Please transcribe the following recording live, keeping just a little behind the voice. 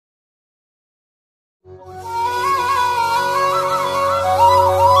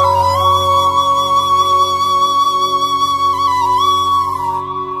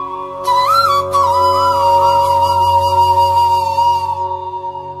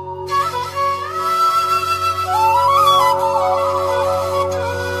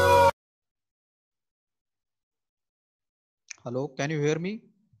Hello, can you hear me?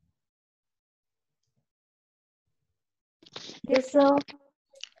 Yes, sir.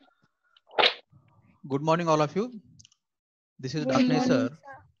 Good morning, all of you. This is Good Dr. morning, Sir.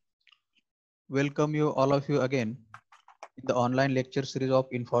 Welcome you, all of you, again in the online lecture series of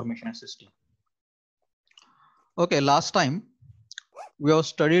information system. Okay, last time we have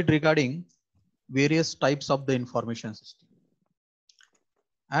studied regarding various types of the information system,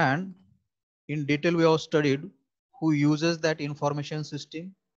 and in detail we have studied who uses that information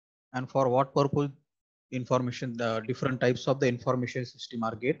system and for what purpose information, the different types of the information system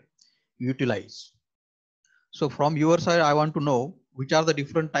are get utilized. So from your side, I want to know which are the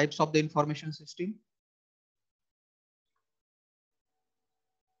different types of the information system.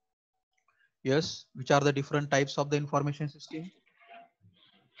 Yes, which are the different types of the information system?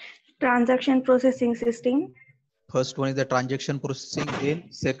 Transaction processing system. First one is the transaction processing.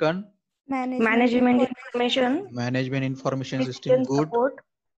 Then second, Management information. management information system. Decision Good. support.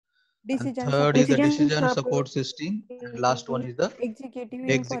 And third is the decision support support. system. And last one is the Executive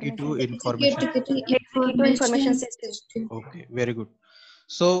executive information. information. Information system. Okay, very good.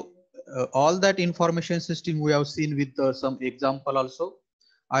 So all that information system we have seen with some example also.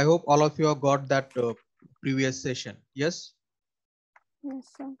 I hope all of you have got that previous session. Yes. Yes,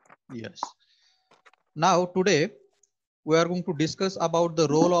 sir. Yes. Now today we are going to discuss about the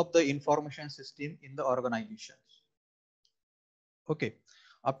role of the information system in the organizations. Okay.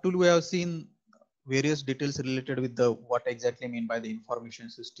 Up till we have seen various details related with the what exactly mean by the information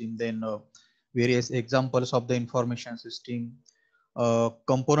system, then various examples of the information system,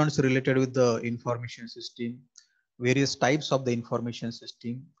 components related with the information system, various types of the information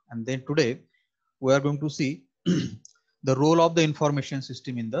system, and then today we are going to see the role of the information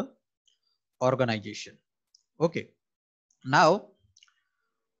system in the organization. Okay. Now,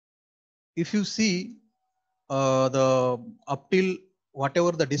 if you see the up till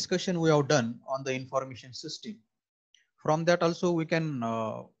whatever the discussion we have done on the information system, from that also we can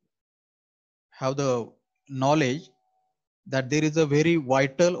have the knowledge that there is a very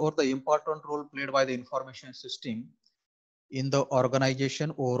vital or the important role played by the information system in the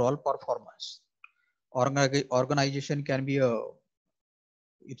organization overall performance. Organization can be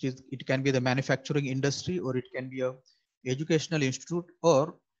it can be the manufacturing industry, or it can be a educational institute,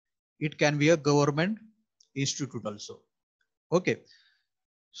 or it can be a government institute also. Okay.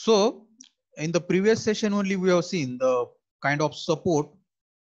 So in the previous session only we have seen the kind of support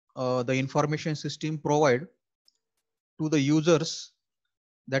the information system provide to the users,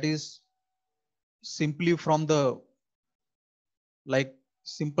 that is simply from the like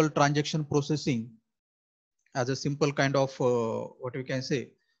simple transaction processing as a simple kind of what we can say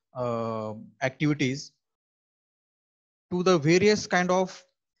activities, to the various kind of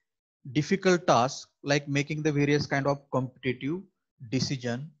difficult tasks like making the various kind of competitive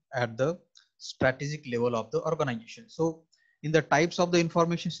decision at the strategic level of the organization. So in the types of the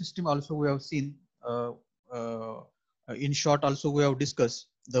information system also we have seen in short also we have discussed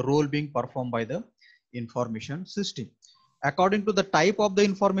the role being performed by the information system. According to the type of the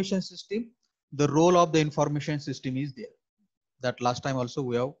information system, the role of the information system is there. That last time also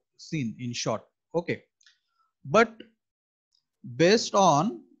we have seen in short. Okay. But based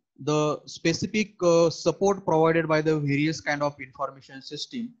on the specific support provided by the various kind of information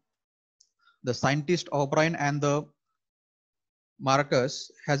system, the scientist O'Brien and the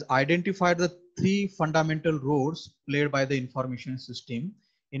Marcus has identified the three fundamental roles played by the information system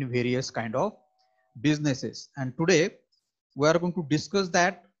in various kind of businesses. And today we are going to discuss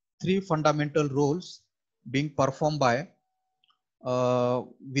that three fundamental roles being performed by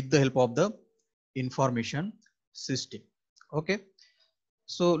with the help of the information system. Okay.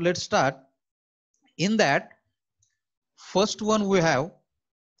 So let's start. In that, first one we have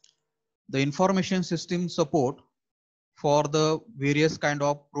the information system support for the various kind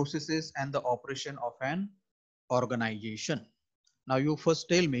of processes and the operation of an organization. Now you first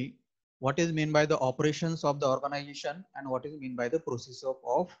tell me what is meant by the operations of the organization and what is meant by the process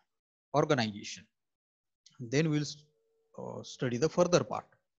of organization. Then we'll study the further part.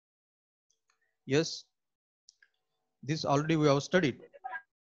 Yes, this already we have studied.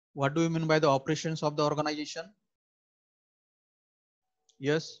 What do you mean by the operations of the organization?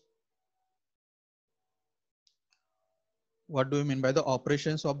 Yes. What do you mean by the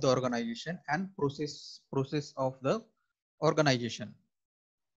operations of the organization and process of the organization?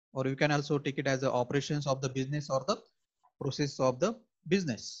 Or you can also take it as the operations of the business or the process of the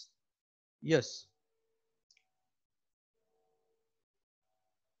business. Yes.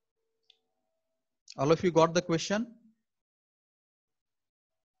 All of you got the question?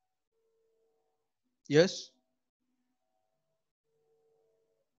 Yes.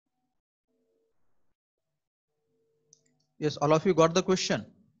 Yes, all of you got the question.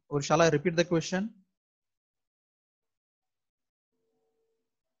 Or shall I repeat the question?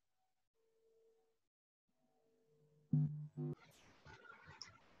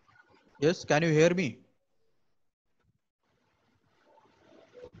 Yes, can you hear me?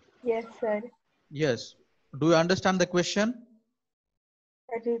 Yes, sir. Yes. Do you understand the question?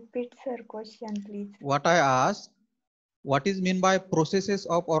 Repeat, sir, question, please. What I asked, what is mean by processes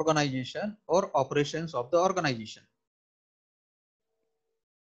of organization or operations of the organization?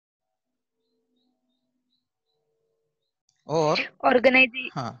 Or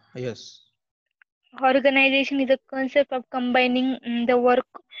yes. Organization is a concept of combining the work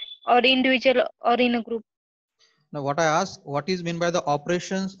or individual or in a group. Now what I ask, what is mean by the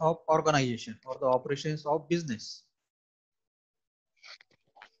operations of organization or the operations of business?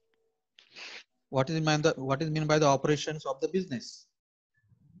 What is mean by the operations of the business?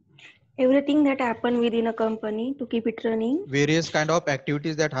 Everything that happen within a company to keep it running. Various kind of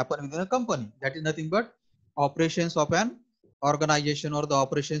activities that happen within a company. That is nothing but operations of an organization or the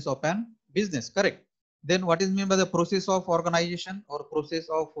operations of an business. Correct. Then what is mean by the process of organization or process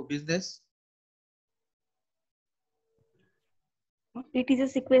of business? It is a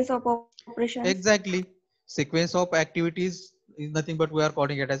sequence of operations. Exactly. Sequence of activities is nothing but we are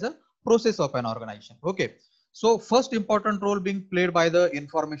calling it as a process of an organization. Okay. So first important role being played by the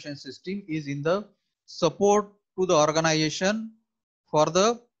information system is in the support to the organization for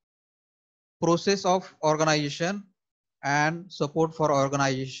the process of organization and support for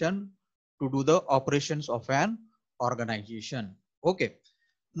organization to do the operations of an organization. Okay.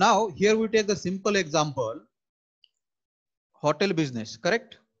 Now here we take the simple example, hotel business,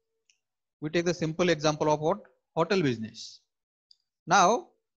 correct? We take the simple example of what? Hotel business. Now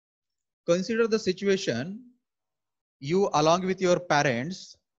consider the situation, you along with your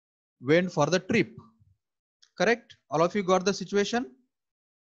parents went for the trip, correct? All of you got the situation?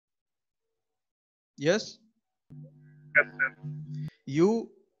 Yes. Yes, sir.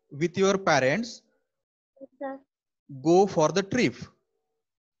 You with your parents Yes, sir. go for the trip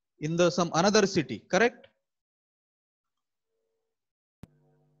in the some another city, correct?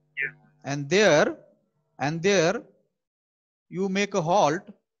 Yes. And there you make a halt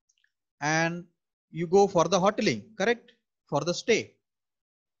and you go for the hoteling, correct? For the stay.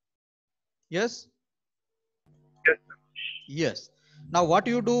 Yes. Yes, sir. Yes. Now what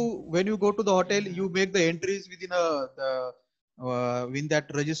you do when you go to the hotel, you make the entries within in that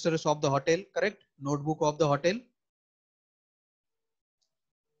registers of the hotel, correct? Notebook of the hotel.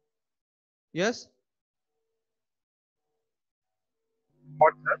 Yes.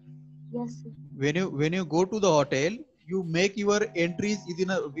 What, sir? Yes, sir. When you go to the hotel, you make your entries within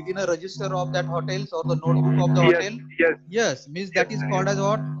a register of that hotels or the notebook of the Yes, hotel. yes. Yes, means Yes, that is sir, called yes. as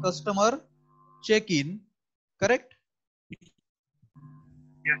what? Customer check-in, correct?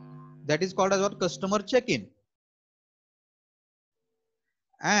 Yes. That is called as what? Customer check-in.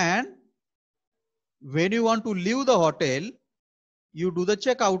 And when you want to leave the hotel, you do the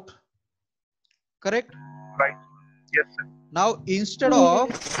checkout, correct? Right. Yes, sir. Now instead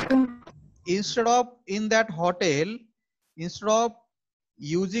of in that hotel, instead of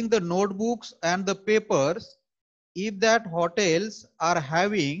using the notebooks and the papers, if that hotels are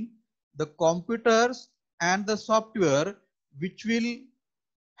having the computers and the software which will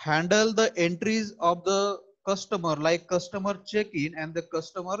handle the entries of the customer, like customer check-in and the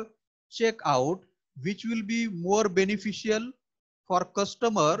customer check-out, which will be more beneficial for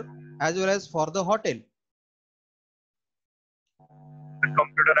customer as well as for the hotel. The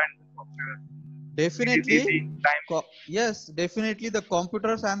computer and the software. Definitely. Easy time. Yes, definitely the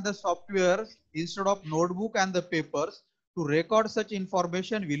computers and the software instead of notebook and the papers to record such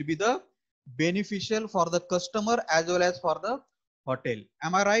information will be the beneficial for the customer as well as for the hotel.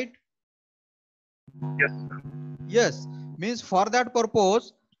 Am I right? Yes, sir. Yes, means for that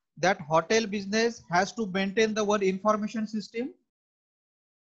purpose that hotel business has to maintain the one information system.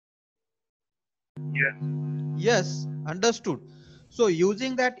 Yes. Yes, understood. So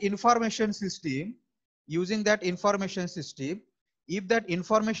using that information system, if that information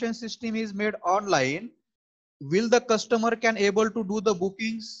system is made online, will the customer can able to do the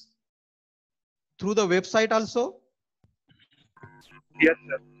bookings through the website also? Yes,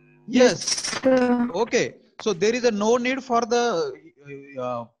 sir. Yes. sir. Okay. So there is a no need for the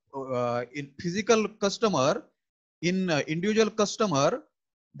in physical customer, in individual customer,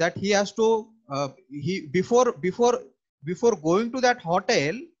 that he has to he before going to that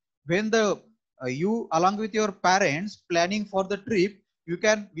hotel, when the you along with your parents planning for the trip, we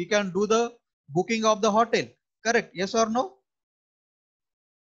can do the booking of the hotel. Correct? Yes or no?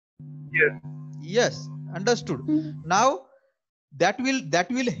 Yes. Yes. Understood. Now that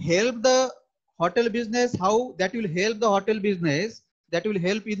will help the hotel business. How that will help the hotel business? That will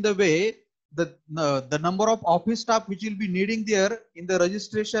help in the way the number of office staff which will be needing there in the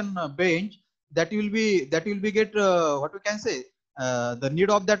registration bench, that will be get what we can say, the need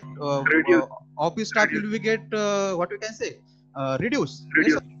of that Reduce. office staff Reduce. will be get what we can say, reduce. Yes,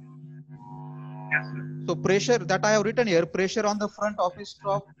 Reduce. sir. Yes, sir. So pressure that I have written here, pressure on the front office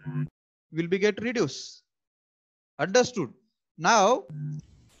staff will be get reduced. Understood. Now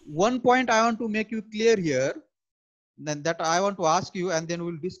one point I want to make you clear here, then that I want to ask you, and then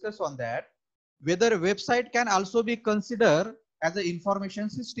we'll discuss on that, whether a website can also be considered as an information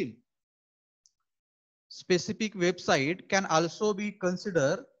system. Specific website can also be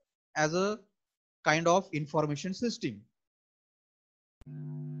considered as a kind of information system.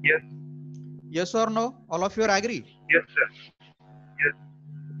 Yes. Yes or no? All of you are agree? Yes, sir. Yes.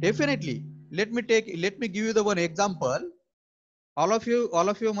 Definitely. Let me give you the one example. All of you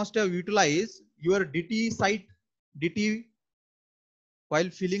must have utilized your DT site, DT, while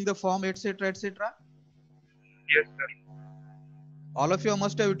filling the form, etc., etc. Yes, sir. All of you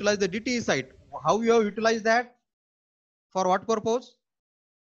must have utilized the DT site. How you have utilized that? For what purpose?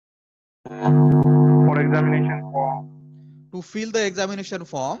 For examination form, To fill the examination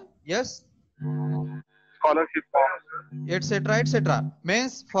form. Yes. scholarship form, Etc., etc.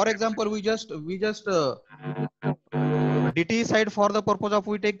 Means, for example, we just DT site for the purpose of,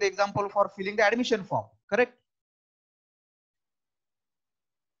 we take the example for filling the admission form. Correct?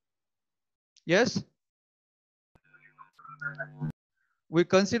 Yes. We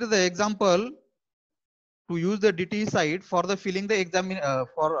consider the example to use the DT site for the filling the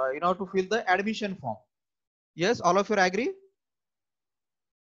to fill the admission form. Yes, all of you agree?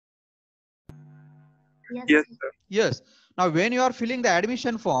 Yes, Yes, sir. sir. Yes. Now, when you are filling the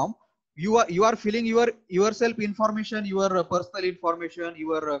admission form, you are filling yourself information, your personal information,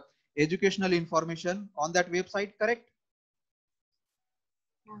 your educational information on that website. Correct?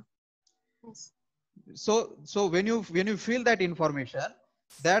 Yes. So when you fill that information,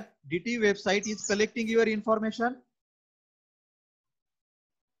 that DT website is collecting your information,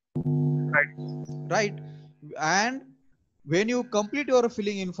 Right. right? And when you complete your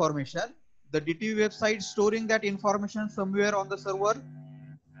filling information, the DT website storing that information somewhere on the server.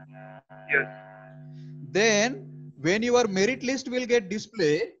 Yes. Then when your merit list will get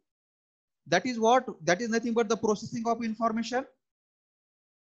displayed, that is what? That is nothing but the processing of information.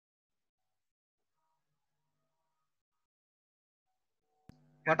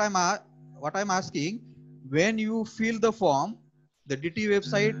 What I'm asking, when you fill the form, the DT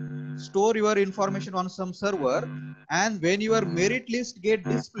website store your information on some server, and when your merit list get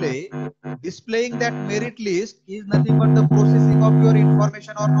displaying that merit list is nothing but the processing of your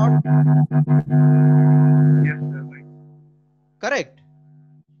information or not? Yes, sir. Right. Correct?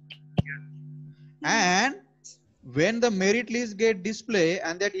 Yes. And when the merit list get display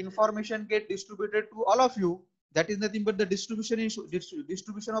and that information get distributed to all of you, that is nothing but the distribution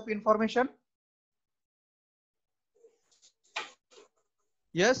of information.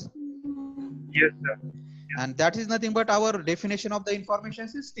 Yes. Yes, sir. And that is nothing but our definition of the information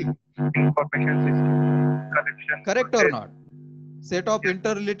system. Information system, collection, Correct or storage. not? Set of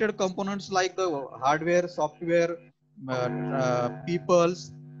interrelated components like the hardware, software,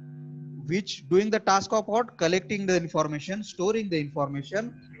 peoples, which doing the task of what? Collecting the information, storing the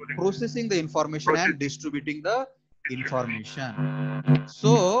information, Storage. processing the information, and Processing. distributing the Distribution. information.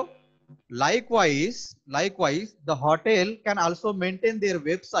 So likewise, the hotel can also maintain their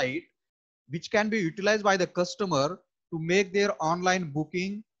website, which can be utilized by the customer to make their online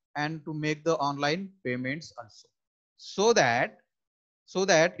booking and to make the online payments also, so that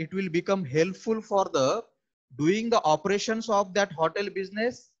it will become helpful for the doing the operations of that hotel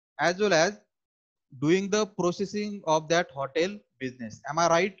business, as well as doing the processing of that hotel business. Am I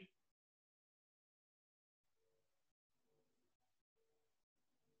right?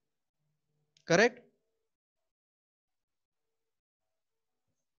 Correct?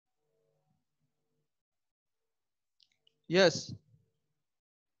 Yes.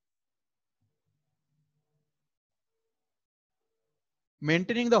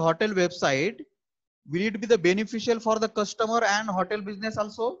 Maintaining the hotel website Will it be the beneficial for the customer and hotel business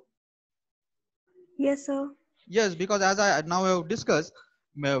also? Yes, sir. Yes, because as I now have discussed,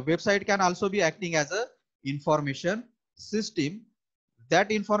 website can also be acting as a information system.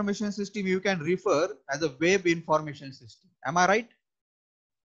 That information system you can refer as a web information system. Am I right?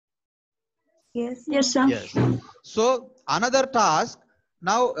 Yes, sir. Yes, sir. Yes. So another task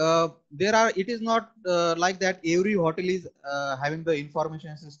now, it is not like that every hotel is having the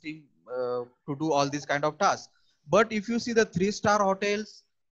information system to do all these kind of tasks. But if you see the 3-star hotels,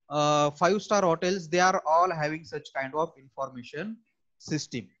 5-star hotels, they are all having such kind of information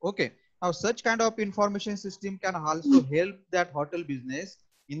system. Okay. Now such kind of information system can also help that hotel business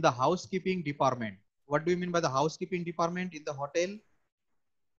in the housekeeping department. What do you mean by the housekeeping department in the hotel?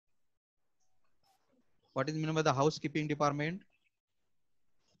 What is meant by the housekeeping department?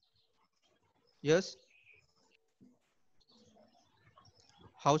 Yes.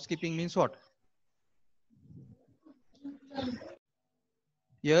 Housekeeping means what?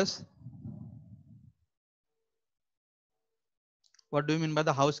 Yes. What do you mean by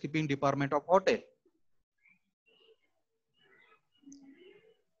the housekeeping department of hotel?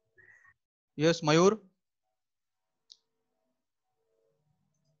 Yes, Mayur.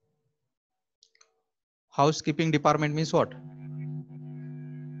 Housekeeping department means what?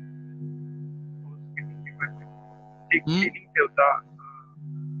 ते cleaning ठेवता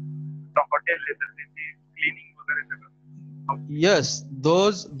hotel cleaning वगैरे सगळं. Yes,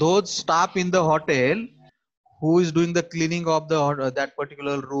 those staff in the hotel who is doing the cleaning of the that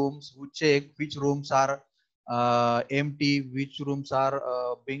particular rooms, who check which rooms are empty, which rooms are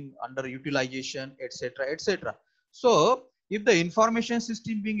being under utilization, etc., etc. So if the information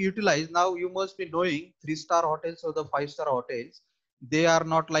system being utilized, now you must be knowing 3-star hotels or the 5-star hotels, they are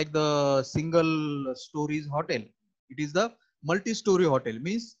not like the single stories hotel. It is the multi-story hotel,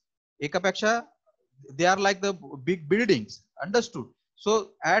 means ekapeksha they are like the big buildings. Understood?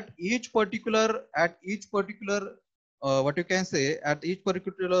 So at each particular what you can say, at each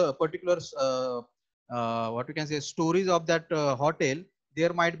particular what you can say stories of that hotel,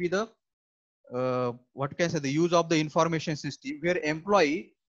 there might be the what you can say the use of the information system where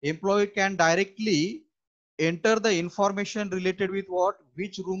employee can directly enter the information related with what,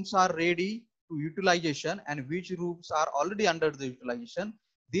 which rooms are ready to utilization and which rooms are already under the utilization.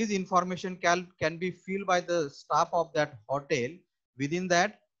 This information can be filled by the staff of that hotel within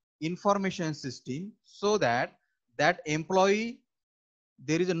that information system, so that that employee,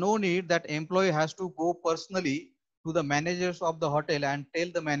 there is no need that employee has to go personally to the managers of the hotel and tell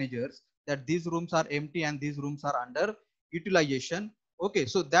the managers that these rooms are empty and these rooms are under utilization. Okay,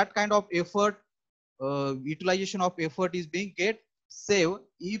 so that kind of effort, utilization of effort is being get saved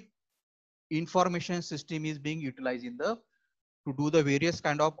if information system is being utilized in the to do the various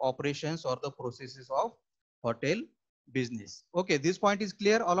kind of operations or the processes of hotel business. Okay, this point is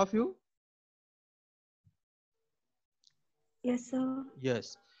clear, all of you? Yes, sir.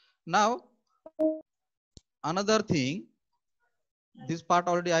 Yes. Now another thing, this part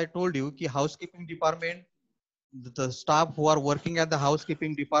already I told you ki housekeeping department, the staff who are working at the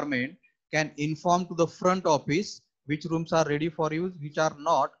housekeeping department can inform to the front office which rooms are ready for use, which are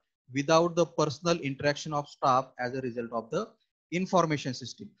not, without the personal interaction of staff as a result of the information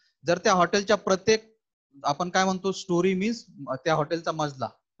system. जर त्या हॉटेलच्या प्रत्येक आपण काय म्हणतो story means त्या हॉटेलचा मजला.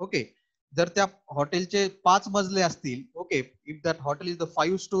 ओके, जर त्या हॉटेलचे 5 मजले असतील, okay, if that hotel is the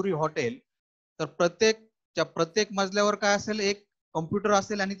 5-story hotel, तर प्रत्येक मजल्यावर काय असेल, एक कॉम्प्युटर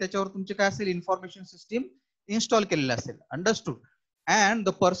असेल आणि त्याच्यावर तुमचे काय असेल इन्फॉर्मेशन सिस्टीम इन्स्टॉल केलेले असेल. Understood? And the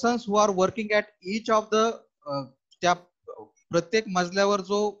persons who are working at each of the त्या प्रत्येक मजल्यावर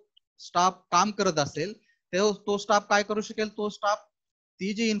जो स्टाफ काम करत असेल तो स्टाफ काय करू शकेल, तो स्टाफ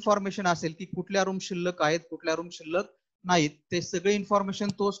ती जी इन्फॉर्मेशन असेल की कुठल्या रूम शिल्लक आहेत, कुठल्या रूम शिल्लक नाहीत, ते सगळे इन्फॉर्मेशन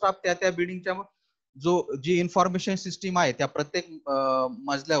तो स्टाफ त्या बिल्डिंगच्या जी इन्फॉर्मेशन सिस्टीम आहे त्या प्रत्येक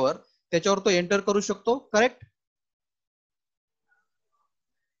मजल्यावर त्याच्यावर तो एंटर करू शकतो. करेक्ट?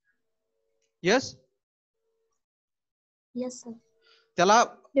 येस. Yes, sir. त्याला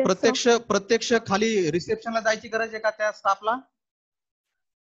Yes, sir. प्रत्यक्ष खाली रिसेप्शनला जायची गरज आहे का त्या स्टाफला?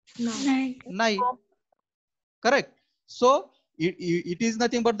 No. नाही. Correct. So it is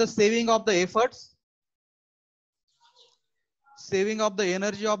nothing but the saving of the efforts, saving of the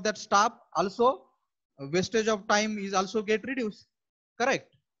energy of that staff, also wastage of time is also get reduced. Correct?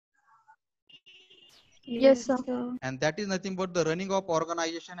 Yes, sir. And that is nothing but the running of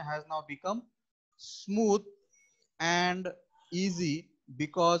organization has now become smooth and easy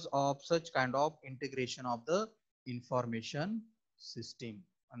because of such kind of integration of the information system.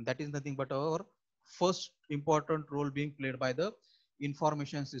 And that is nothing but our first important role being played by the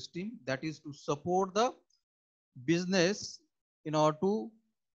information system, that is to support the business in order to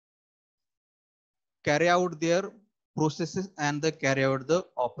carry out their processes and the carry out the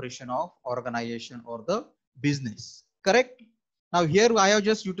operation of organization or the business. Correct? Now here I have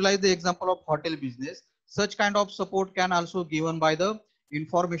just utilized the example of hotel business. Such kind of support can also given by the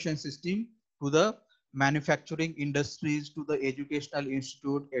information system to the manufacturing industries, to the educational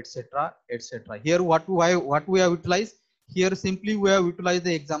institute, etc., etc. Here what we have utilized here, simply we have utilized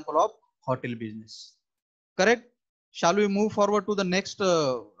the example of hotel business. Correct? Shall we move forward to the next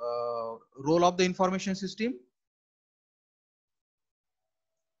role of the information system?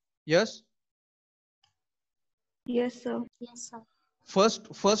 Yes. Yes, sir. Yes, sir.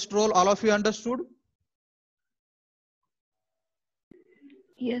 First role, all of you understood?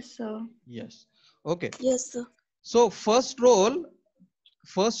 Yes, sir. Yes. Okay. Yes, sir. So first role,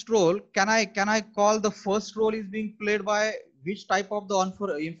 can I call the first role is being played by which type of the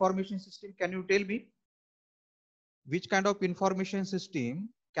information system? Can you tell me? Which kind of information system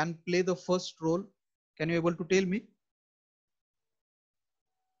can play the first role? Can you able to tell me?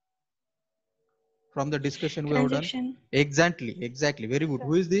 From the discussion we have done. Transaction. Exactly. Very good.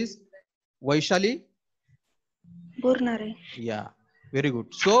 Who is this? Vaishali? Bornare. Yeah, very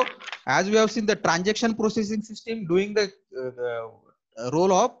good. So as we have seen, the transaction processing system doing the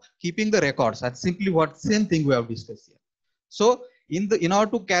role of keeping the records, and simply what same thing we have discussed here. So in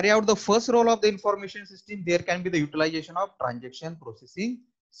order to carry out the first role of the information system, there can be the utilization of transaction processing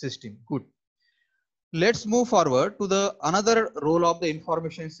system. Good. Let's move forward to the another role of the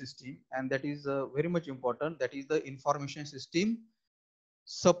information system, and that is very much important. That is the information system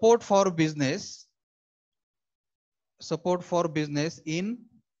support for business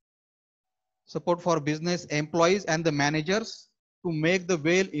employees and the managers to make the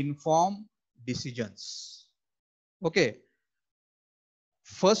well-informed decisions. Okay.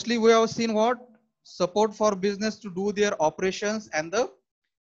 Firstly, we have seen what? Support for business to do their operations and the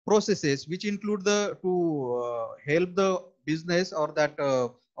processes, which include the help the business or that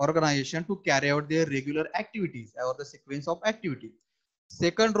organization to carry out their regular activities or the sequence of activities.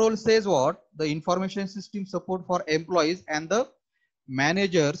 Second role says what? The information system support for employees and the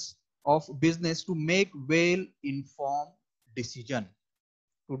managers of business to make well-informed decision.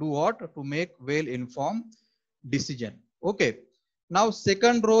 To do what? To make well-informed decision. Okay. Now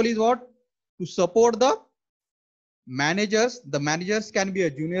second role is what? To support the managers. The managers can be a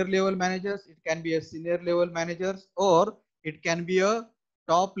junior level managers, it can be a senior level managers, or it can be a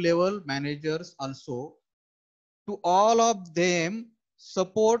top level managers also. To all of them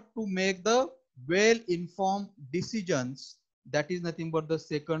support to make the well-informed decisions. That is nothing but the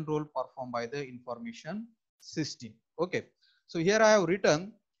second role performed by the information system. Okay. So here I have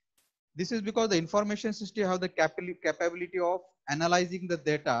written, this is because the information system have the capability of analyzing the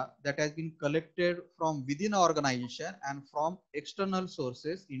data that has been collected from within an organization and from external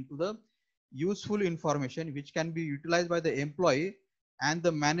sources into the useful information which can be utilized by the employee and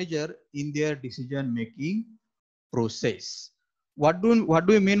the manager in their decision making process. What do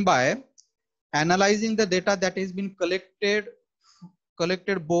we mean by analyzing the data that has been collected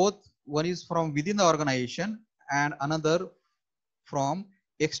both? One is from within the organization and another from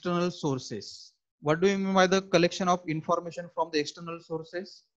external sources. What do you mean by the collection of information from the external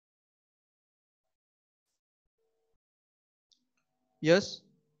sources? Yes.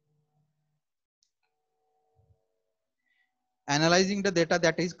 Analyzing the data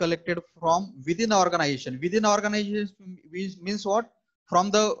that is collected from within the organization. Within organization means what?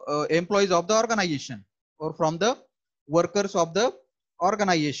 From the employees of the organization, or from the workers of the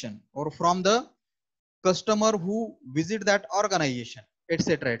organization, or from the customer who visit that organization,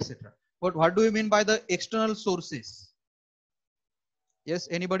 etc., etc. But what do you mean by the external sources? Yes,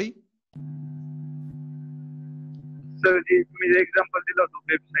 anybody? Sir जी तुम्ही example दिलं होतं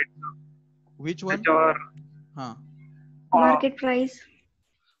वेबसाईटचं. Which one? त्याच्यावर Market price.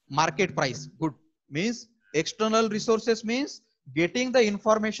 Market price. Good. Means external resources means getting the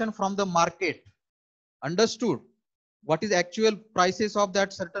information from the market. Understood? What is actual prices of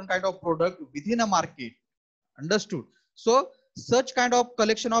that certain kind of product within a market. Understood? So such kind of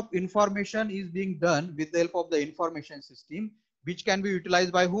collection of information is being done with the help of the information system, which can be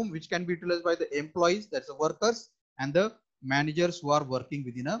utilized by whom? Which can be utilized by the employees, that's the workers, and the managers who are working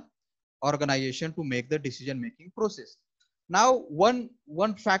within a organization to make the decision making process. Now one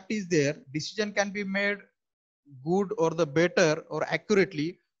fact is there, decision can be made good or the better or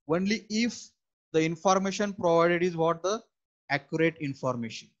accurately only if the information provided is what? The accurate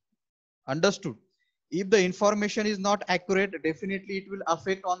information. Understood? If the information is not accurate, definitely it will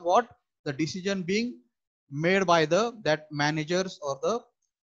affect on what? The decision being made by the that managers or the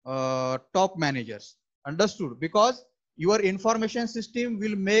top managers. Understood? Because your information system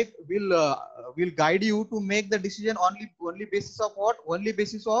will guide you to make the decision only basis of what? Only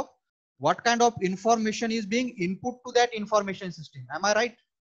basis of what kind of information is being input to that information system. Am I right?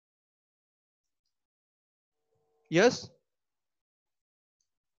 Yes.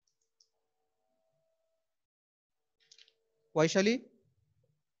 Vaishali?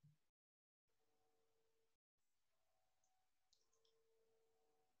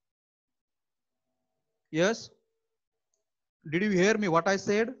 Yes. Did you hear me what I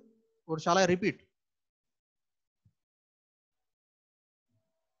said, or shall I repeat?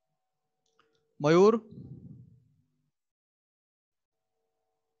 Mayur?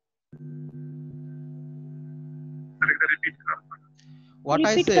 Sir एकदा repeat करा. What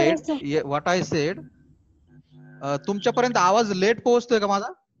I Repeat said, करा sir. what I said, तुमच्यापर्यंत आवाज late पोहोचतोय का माझा?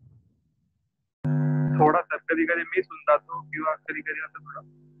 थोडा sir कधी कधी मिस होऊन जातो किंवा कधी कधी असं थोडं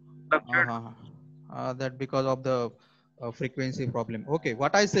fluctuate. That because of the frequency problem. Okay,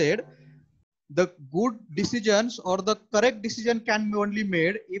 what I said, the good decisions or the correct decision can be only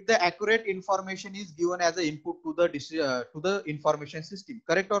made if the accurate information is given as an input to the information system.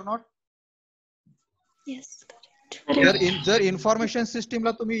 Correct or not? Yes. Correct. जर information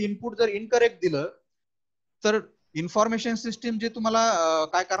सिस्टीमला तुम्ही input जर incorrect दिलं तर information system जे तुम्हाला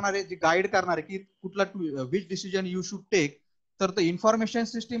काय करणार आहे, जे गाईड करणार आहे की कुठला विच डिसिजन यू शुड टेक, तर इन्फॉर्मेशन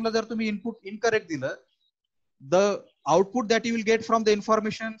सिस्टीमला जर तुम्ही इनपुट इनकरेक्ट दिलं, the output that you will get from the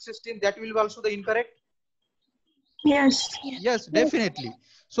information system, that will be also the incorrect. Yes. Yes, definitely.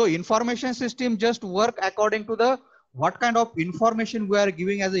 So information system just work according to the what kind of information we are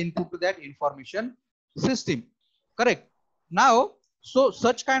giving as an input to that information system. Correct. Now, so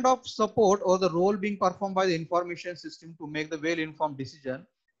such kind of support or the role being performed by the information system to make the well-informed decision,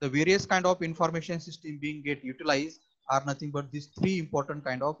 the various kind of information system being get utilized are nothing but these three important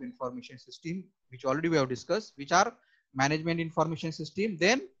kind of information system, which already we have discussed, which are management information system,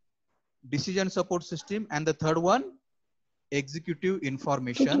 then decision support system, and the third one, executive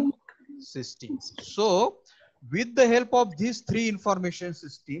information system. So with the help of these three information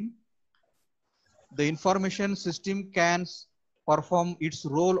system, the information system can perform its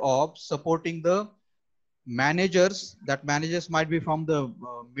role of supporting the managers. That managers might be from the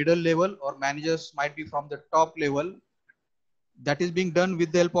middle level or managers might be from the top level. That is being done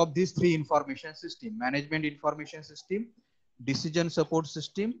with the help of these three information system: management information system, decision support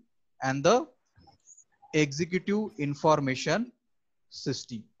system, and the executive information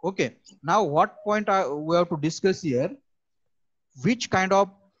system. Okay, now what point we have to discuss here, which kind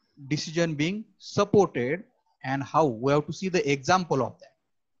of decision being supported and how. We have to see the example of that.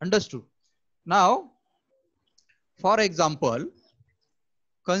 Understood? Now, for example,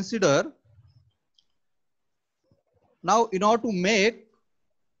 consider now in order to make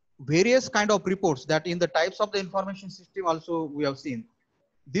various kind of reports, that in the types of the information system also we have seen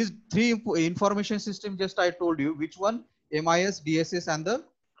these three information system, just I told you which one, MIS, DSS and the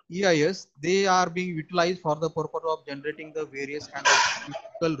EIS, they are being utilized for the purpose of generating the various kind of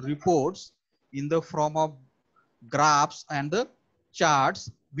statistical reports in the form of graphs and the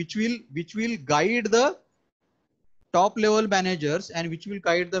charts, which will guide the top level managers and which will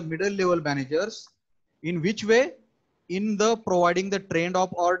guide the middle level managers. In which way? In the providing the trend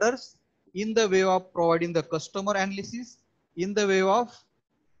of orders, in the way of providing the customer analysis, in the way of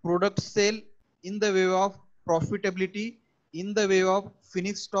product sale, in the way of profitability, in the way of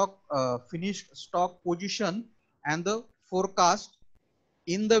finished stock position and the forecast,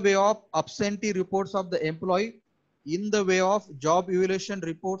 in the way of absentee reports of the employee, in the way of job evaluation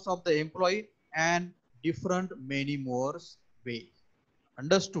reports of the employee, and different many more ways.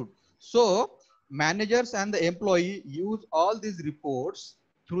 Understood? So managers and the employee use all these reports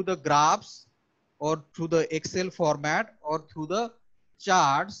through the graphs or through the Excel format or through the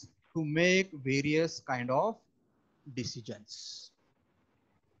charts to make various kind of decisions.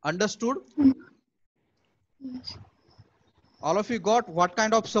 Understood? All of you got what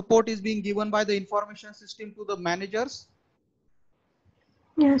kind of support is being given by the information system to the managers?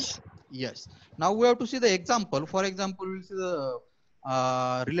 Yes. Yes. Now we have to see the example. For example, we will see the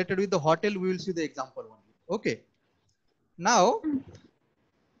related with the hotel. We will see the example only. Okay. Now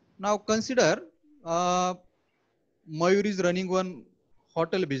consider Mayur is running one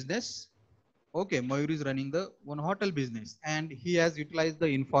hotel business. Okay, Mayur is running the one hotel business and he has utilized the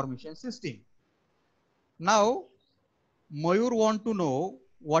information system. Now Mayur want to know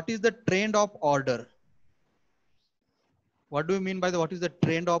what is the trend of order. What do you mean by the what is the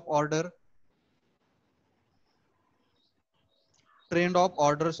trend of order? Trend of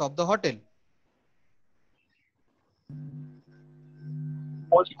orders of the hotel.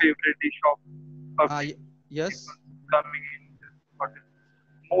 Most favorite dish of public Yes. people coming in the hotel.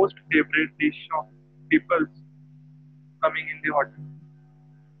 Most favorite dish of people coming in the hotel.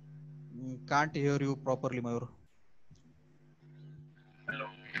 Can't hear you properly, Mayur. Hello.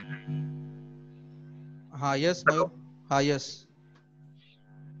 Yes, Hello. Mayur. Yes.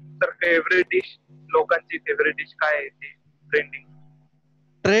 तर favourite dish लोकांची favourite dish काय आहे ती trending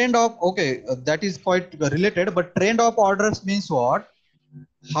Trend of, okay, that is quite related, but trend of orders means what?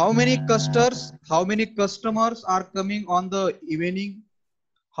 How many customers are coming on the evening?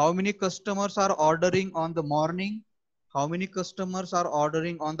 How many customers are ordering on the morning? How many customers are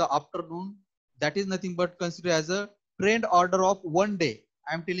ordering on the afternoon? That is nothing but considered as a trend order of one day.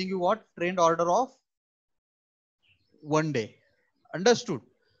 I am telling you what trend order of one day. Understood?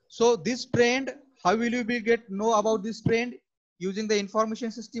 So this trend, how will you know about this trend? Using the information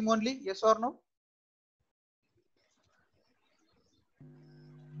system only, yes or no?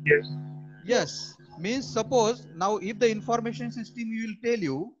 Yes. Yes. Means suppose now if the information system will tell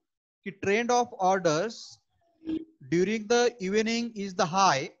you the trend of orders during the evening is the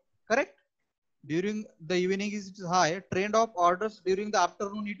high, correct? During the evening is high, trend of orders during the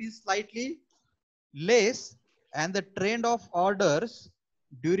afternoon it is slightly less, and the trend of orders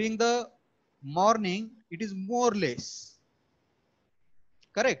during the morning it is more less,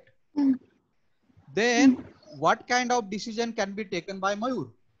 correct? Then what kind of decision can be taken by Mayur?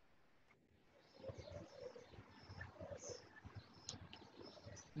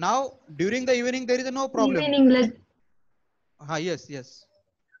 Now during the evening there is no problem. Yes.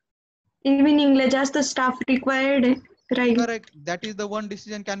 इव्हिनिंगला जास्त staff required आहे राहील. Correct. That is the one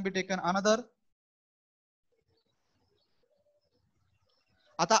decision can be taken. Another.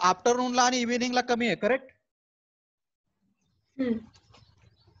 आता afternoon ला आणि evening ला कमी आहे, correct?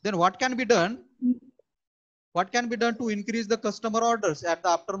 Then what can be done? What can be done to increase the customer orders at the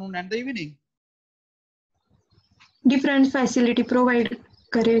afternoon and the evening? Different facility provide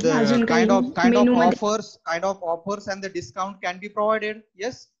करेल. अजून काही kind of offers and the discount can be provided.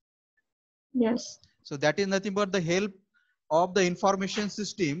 Yes. Yes. So that is nothing but the help of the information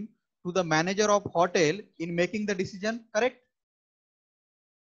system to the manager of hotel in making the decision, correct?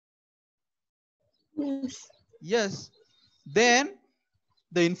 Yes. Yes. Then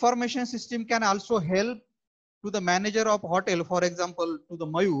the information system can also help to the manager of hotel, for example, to the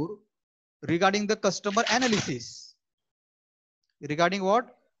Mayur, regarding the customer analysis. Regarding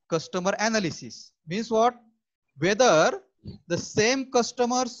what? Customer analysis. Means what? Whether the same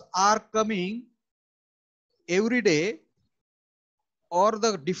customers are coming every day or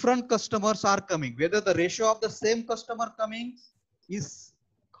the different customers are coming, whether the ratio of the same customer coming is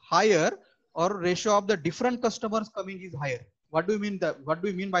higher or ratio of the different customers coming is higher. What do you mean that? What do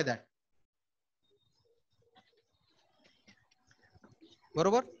you mean by that?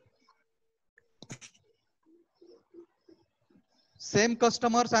 Barabar? Same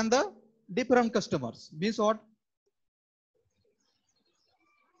customers and the different customers means what?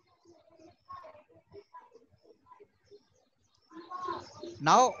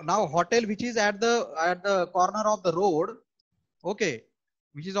 Now hotel which is at the corner of the road, okay,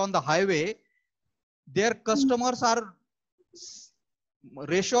 which is on the highway, their customers are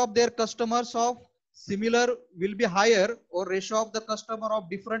ratio of their customers of similar will be higher or ratio of the customer of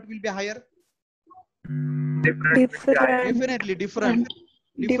different will be higher? Definitely different.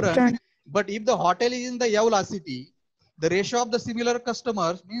 But if the hotel is in the Yaula city, the ratio of the similar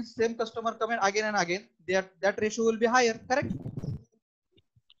customers means same customer coming again and again, that ratio will be higher, correct?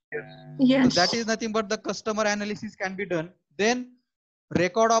 Yes. So that is nothing but the customer analysis can be done. Then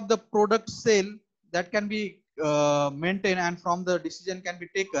record of the product sale that can be maintained, and from the decision can be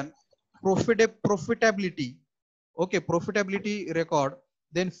taken. Profitability, okay, profitability record.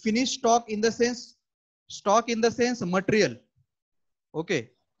 Then finished stock in the sense material, okay,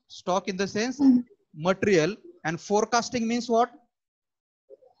 stock in the sense material. And forecasting means what?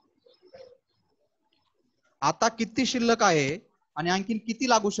 आता किती शिल्लक आहे आणि आणखीन किती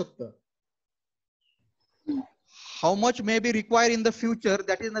लागू शकतं? How much may be required in the future?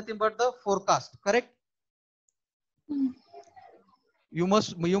 That is nothing but the forecast, correct? You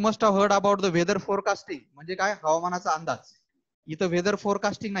must have heard about the weather forecasting. म्हणजे काय? हवामानाचा अंदाज. इथं weather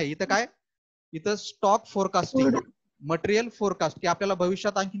forecasting नाही, इथं काय? इथं stock forecasting, material forecast, की आपल्याला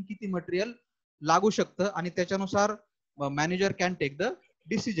भविष्यात आणखीन किती मटेरियल लागू शकतं आणि त्याच्यानुसार manager can take the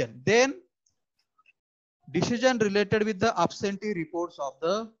decision. Then decision related with the absentee reports of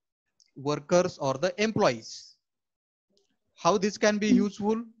the workers or the employees. How this can be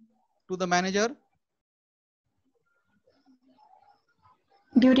useful to the manager?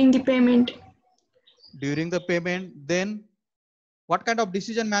 During the payment. during the payment, then what kind of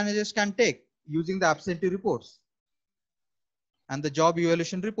decision managers can take using the absentee reports and the job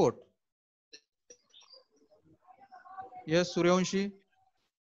evaluation report? Yes, Suryavanshi.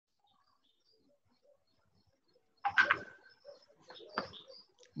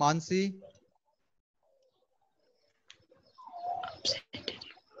 Mansi.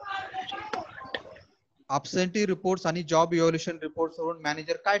 Absentee reports आणि job evaluation reports वरून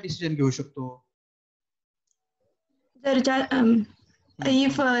manager काय decision घेऊ शकतो?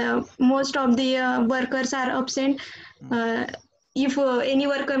 If most of the workers are absent, if any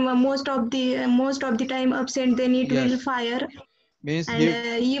worker most of the time absent, then it will fire. Means and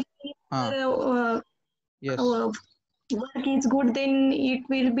if yes, work is good, then it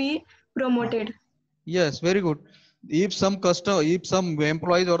will be promoted. Yes, very good. If some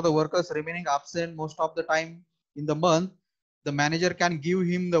employees or the workers remaining absent most of the time in the month, the manager can give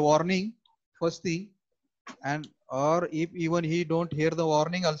him the warning first thing, and or if even he don't hear the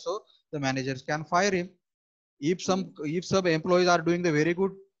warning also, the managers can fire him. If some employees are doing the very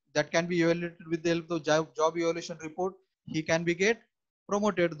good, that can be evaluated with the help of job evaluation report, he can be get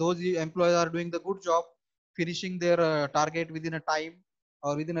promoted. Those employees are doing the good job, finishing their target within a time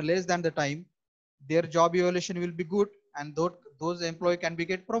or within a less than the time, their job evaluation will be good, and those employee can be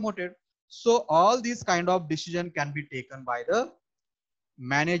get promoted. So all these kind of decision can be taken by the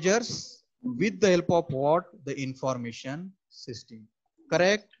managers with the help of what? The information system.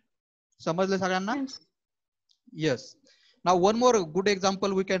 Correct? समजलं सगळ्यांना? Yes. Now one more good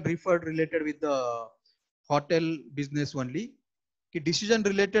example we can refer related with the hotel business only. Decision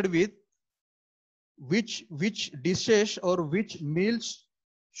related with which dishes or which meals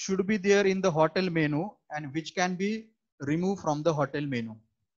should be there in the hotel menu and which can be removed from the hotel menu.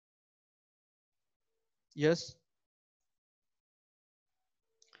 Yes.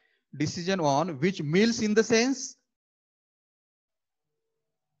 Decision on which meals, in the sense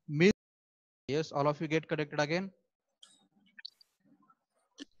meal. Yes, all of you get connected again.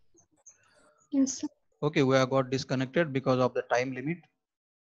 Yes, sir. Okay, we have got disconnected because of the time limit.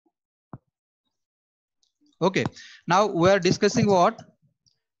 Okay, now we are discussing what?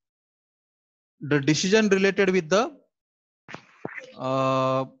 The decision related with the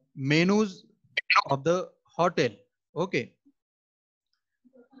menus of the hotel. Okay.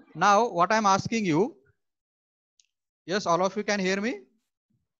 Now what I'm asking you, yes, all of you can hear me?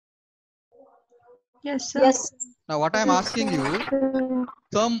 Yes, sir. Yes. Now what I'm asking you,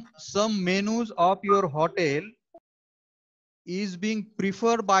 some menus of your hotel is being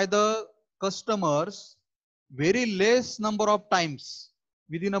preferred by the customers very less number of times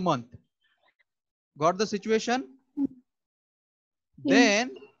within a month. Got the situation?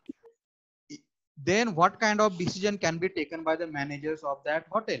 Then what kind of decision can be taken by the managers of that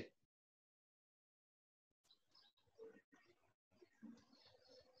hotel?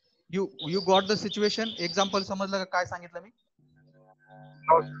 You got the situation? Example समजलं का काय सांगितलं मी?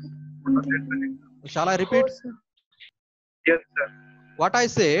 No. Shall I repeat? Yes, sir. What I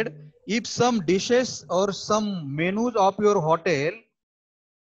said, if some dishes or some menus of your hotel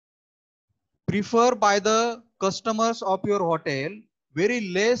preferred by the customers of your hotel very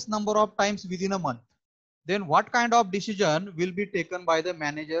less number of times within a month, then what kind of decision will be taken by the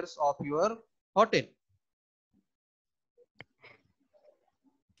managers of your hotel?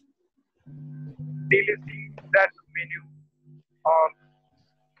 Delisting that menu or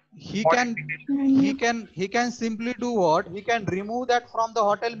he can simply do what? He can remove that from the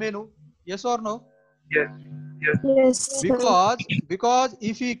hotel menu. Yes or no? Yes. Because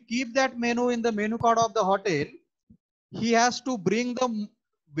if he keep that menu in the menu card of the hotel, he has to bring the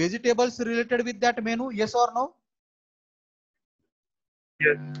vegetables related with that menu. Yes or no?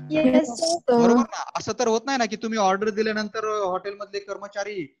 Yes. बरोबर ना? असं तर होत नाही ना की तुम्ही order दिल्यानंतर हॉटेल मधले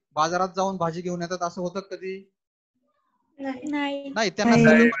कर्मचारी बाजारात जाऊन भाजी घेऊन येतात, असं होतं कधी? नाही, त्यांना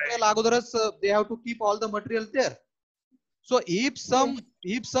सगळं मटेरियल अगोदरच they have to keep all the material there. So if some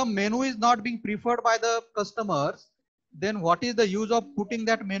menu is not being preferred by the customers, then what is the use of putting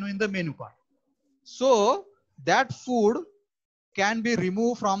that menu in the menu card? So that food can be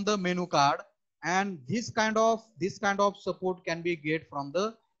removed from the menu card, and this kind of support can be get from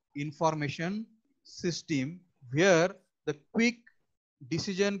the information system, where the quick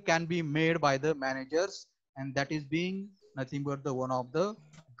decision can be made by the managers, and that is being nothing but the one of the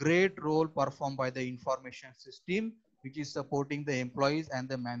great role performed by the information system, which is supporting the employees and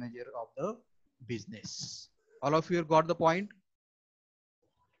the manager of the business. All of you got the point?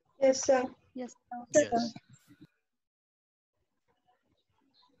 Yes, sir. Yes. Yes.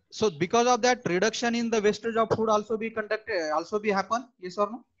 So because of that, reduction in the wastage of food also be happen? Yes or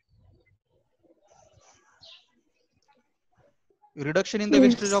no? Reduction in the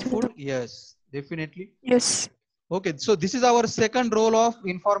Yes, wastage of sir. food? Yes, definitely. Yes. Okay, so this is our second role of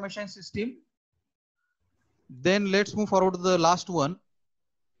information system. Then let's move forward to the last one.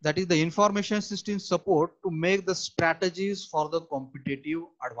 That is the information system support to make the strategies for the competitive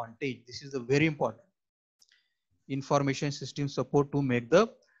advantage. This is the very important. Information system support to make the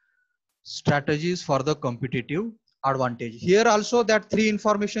strategies for the competitive advantage. Here also that three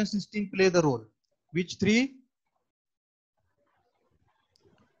information system play the role. Which three?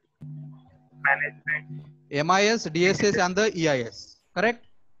 Management. MIS, DSS and the EIS. Correct?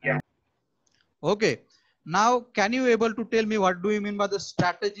 Yeah. Okay. Now, can you able to tell me what do you mean by the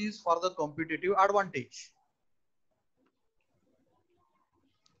strategies for the competitive advantage?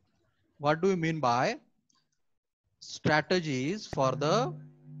 What do you mean by strategies for the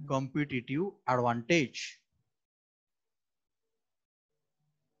competitive advantage?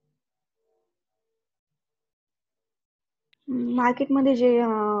 मार्केटमध्ये जे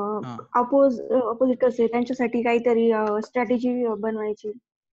अपोजिटर्स आहे त्यांच्यासाठी काहीतरी strategy बनवायची.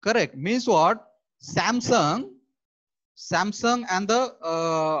 Correct. Means what? Samsung and the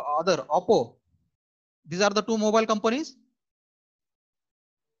other Oppo. These are the two mobile companies.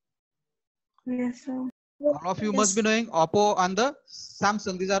 Yes, sir. All of you must be knowing Oppo and the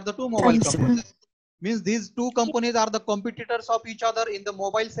Samsung. These are the two mobile companies. Means these two companies are the competitors of each other in the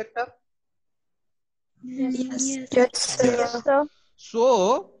mobile sector. Yes. Yes.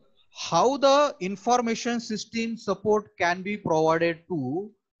 So how the information system support can be provided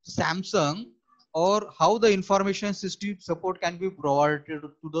to Samsung, or how the information system support can be provided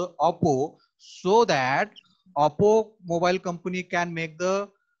to the Oppo, so that Oppo mobile company can make the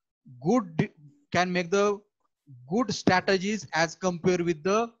good strategies as compared with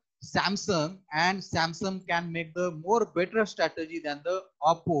the Samsung, and Samsung can make the more better strategy than the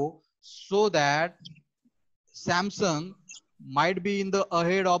Oppo, so that Samsung might be in the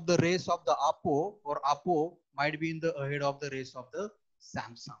ahead of the race of the Oppo, or Oppo might be in the ahead of the race of the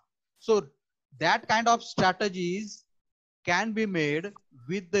Samsung. So that kind of strategies can be made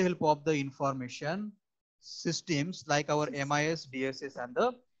with the help of the information systems like our MIS, DSS and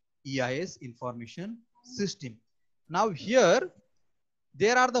the EIS information system. Now here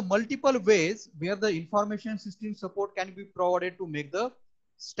there are the multiple ways where the information system support can be provided to make the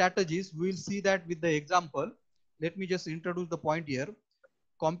strategies. We will see that with the example. Let me just introduce the point here.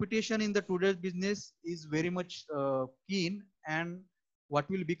 Competition in the today's business is very much keen, and what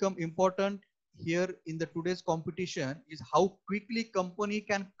will become important here in the today's competition is how quickly company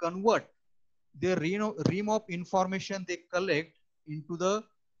can convert their realm of information they collect into the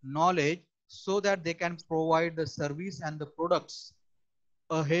knowledge, so that they can provide the service and the products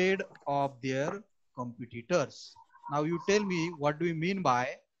ahead of their competitors. Now you tell me, what do you mean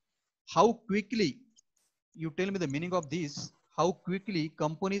by how quickly? You tell me the meaning of this. How quickly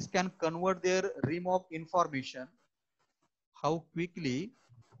companies can convert their realm of information? How quickly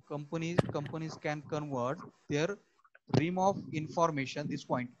companies can convert their realm of information, this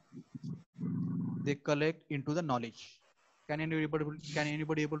point, they collect into the knowledge? Can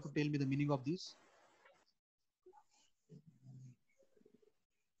anybody able to tell me the meaning of this?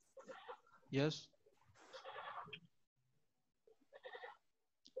 Yes.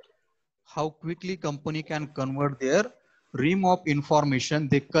 How quickly company can convert their realm of information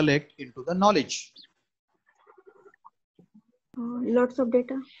they collect into the knowledge? Lots of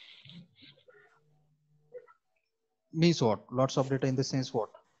data. Means what? Lots of data in the sense what?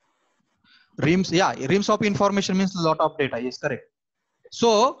 Reams, yeah, reams of information means lot of data. Yes, correct.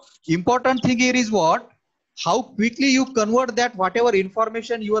 So important thing here is what? How quickly you convert that whatever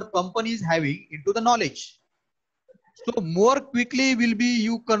information your company is having into the knowledge. So more quickly will be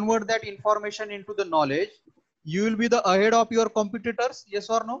you convert that information into the knowledge, you will be the ahead of your competitors. Yes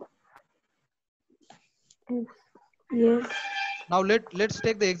or no? Yes. Now let's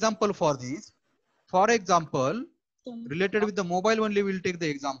take the example for this. For example, related with the mobile only, we'll take the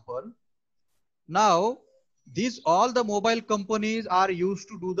example. Now these all the mobile companies are used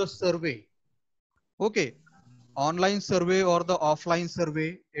to do the survey. Okay, online survey or the offline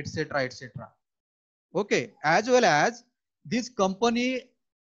survey, etc., etc. Okay, as well as this company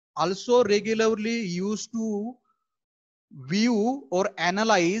also regularly used to view or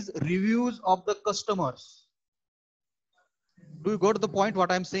analyze reviews of the customers. Do you got the point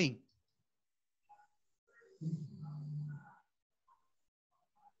what I'm saying?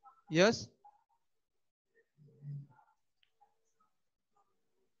 Yes.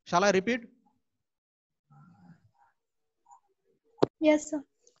 Shall I repeat? Yes, sir.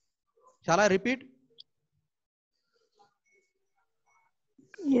 Shall I repeat?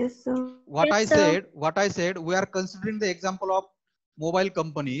 Yes, sir. What Yes, I sir. said, we are considering the example of mobile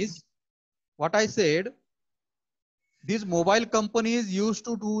companies, what I said, these mobile companies used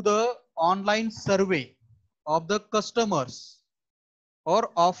to do the online survey of the customers or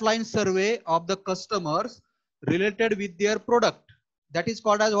offline survey of the customers related with their product. That is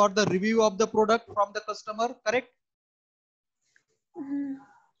called as what? The review of the product from the customer, correct?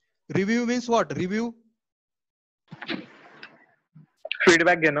 Review means what? Review?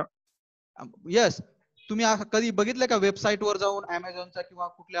 Feedback घेणं. Yes. तुम्ही कधी बघितलं का website वर जाऊन Amazonच्या किंवा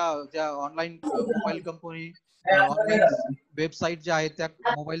कुठल्या ज्या online mobile company online website ज्या आहेत त्या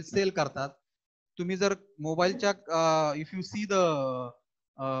मोबाईल सेल करतात. तुम्ही जर मोबाईलच्या if you see the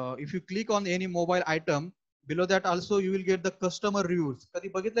if you click on any mobile item below that also you will get the customer reviews. कधी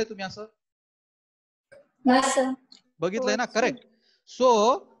बघितलंय तुम्ही असं? बघितलंय ना? Correct.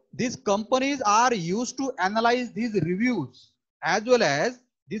 So these companies are used to analyze these reviews, as well as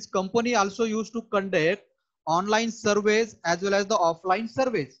this company also used to conduct online surveys as well as the offline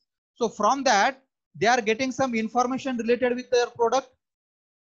surveys. So from that they are getting some information related with their product.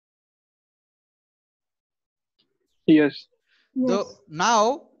 Yes.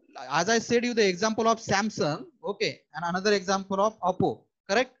 Now as I said you the example of Samsung, okay, and another example of Oppo,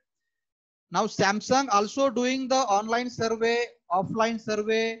 correct? Now Samsung also doing the online survey, offline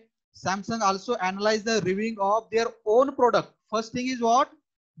survey. Samsung also analyze the reviewing of their own product. First thing is what?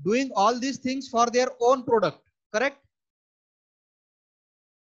 Doing all these things for their own product, correct?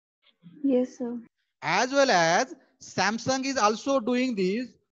 Yes, sir. As well as Samsung is also doing these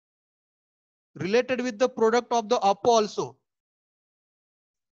related with the product of the Oppo also.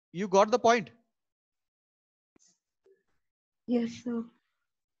 You got the point? Yes, sir.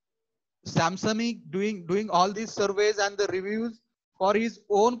 Samsung is doing all these surveys and the reviews for his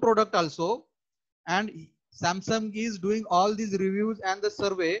own product also, and Samsung is doing all these reviews and the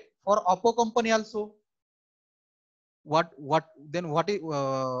survey for Oppo company also. What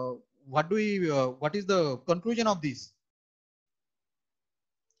is the conclusion of this?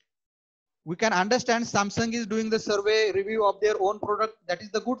 We can understand Samsung is doing the survey review of their own product. That is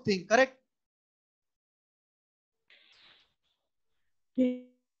the good thing, correct?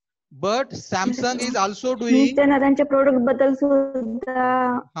 But Samsung is also doing त्यांच्या product बद्दल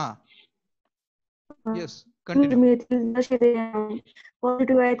सुद्धा yes, continue.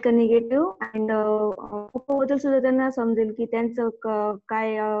 Positive आहेत का negative and Oppo बद्दल सुद्धा त्यांना समजेल की त्यांचं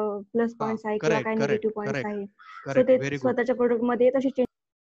काय प्लस पॉइंट्स आहे किंवा काय निगेटिव्ह पॉइंट्स आहे. सो ते स्वतःच्या प्रोडक्ट मध्ये तसे change.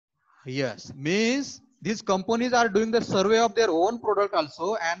 Yes, means these companies are doing the survey of their own product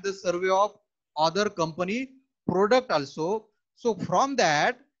also and the survey of other company product also. So from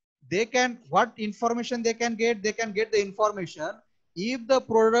that they can, what information they can get? They can get the information if the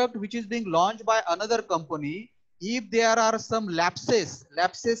product which is being launched by another company, if there are some lapses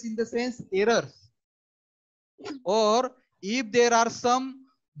in the sense errors, or if there are some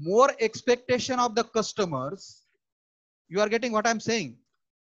more expectation of the customers. You are getting what I'm saying?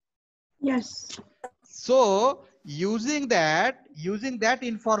 Yes. So using that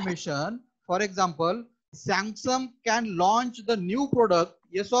information, for example, Samsung can launch the new product,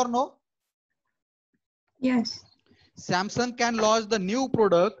 yes or no? Yes. Samsung can launch the new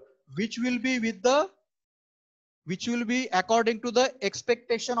product which will be according to the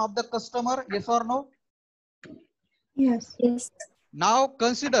expectation of the customer, yes or no? Yes. Yes. Now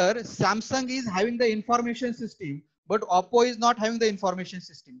consider Samsung is having the information system, but Oppo is not having the information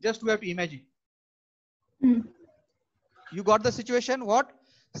system. Just we have to imagine. You got the situation? What?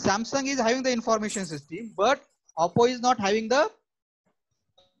 Samsung is having the information system, but Oppo is not having the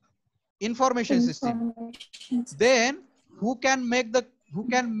information system. Then who can make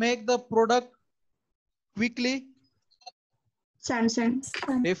the product quickly? Samsung.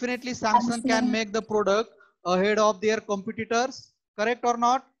 Definitely Samsung can make the product ahead of their competitors, correct or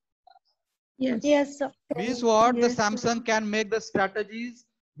not? Yes. Yes, sir. Means what? Yes, the Samsung can make the strategies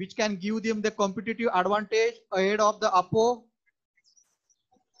which can give them the competitive advantage ahead of the Oppo.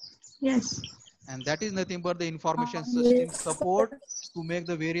 Yes. And that is nothing but the information system support to make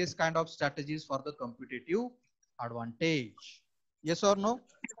the various kind of strategies for the competitive advantage. Yes or no?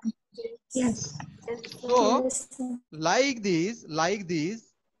 Yes. So like these,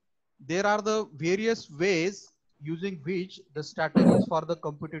 there are the various ways using which the strategies for the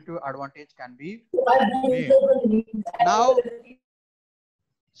competitive advantage can be made. Now,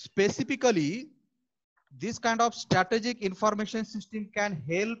 specifically, this kind of strategic information system can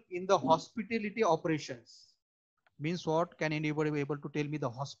help in the hospitality operations. Means what? Can anybody be able to tell me the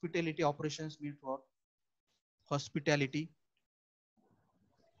hospitality operations means what? Hospitality.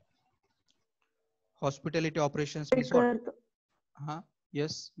 Hospitality operations means what?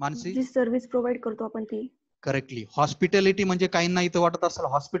 Yes, Mansi. Ji service provide करतो आपण ती. Correctly. Hospitality म्हणजे काहींना इथं वाटत असेल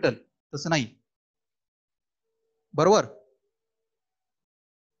hospital, तसं नाही. बरोबर.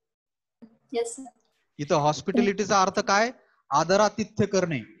 इथं हॉस्पिटॅलिटीचा अर्थ काय? आदरातिथ्य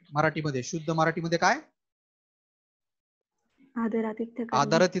करणे. मराठीमध्ये, शुद्ध मराठीमध्ये काय?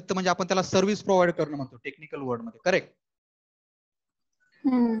 आदरातिथ्य म्हणजे आपण त्याला सर्व्हिस प्रोव्हाइड करणं म्हणतो टेक्निकल वर्ड मध्ये. Correct.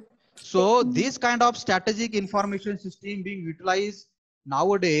 So this kind of strategic information system being utilized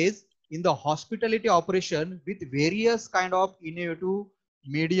nowadays in the hospitality operation with various kind of innovative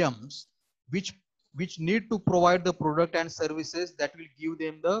mediums which need to provide the product and services that will give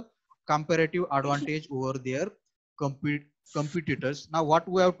them the comparative advantage over their competitors. Now what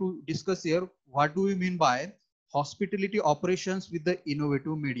we have to discuss here, what do we mean by hospitality operations with the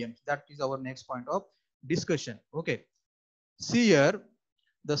innovative mediums? That is our next point of discussion. Okay, see here,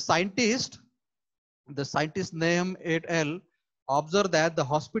 the scientist name et al. Observe that the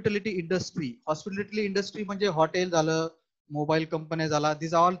hospitality industry म्हणजे hotel झालं, mobile कंपन्या झाला,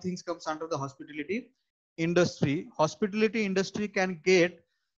 these all things comes under the hospitality industry. Hospitality industry can get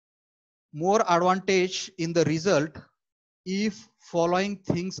more advantage in the result if following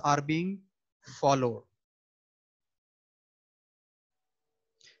things are being followed.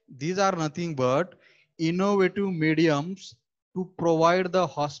 These are nothing but innovative mediums to provide the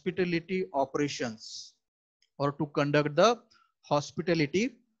hospitality operations or to conduct the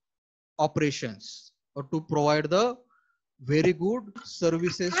hospitality operations or to provide the very good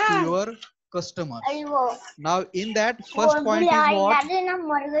services to your customers. Now in that, first point is what?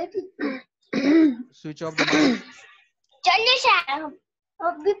 Switch off the mic.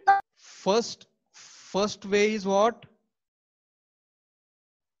 First way is what?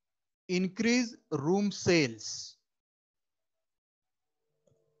 Increase room sales.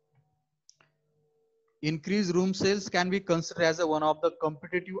 Increased room sales can be considered as one of the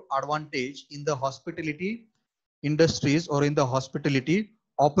competitive advantage in the hospitality industries or in the hospitality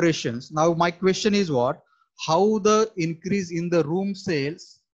operations. Now my question is what? How the increase in the room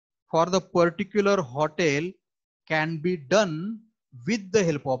sales for the particular hotel can be done with the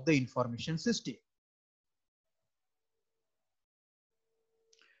help of the information system?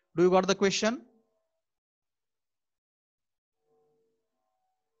 Do you got the question?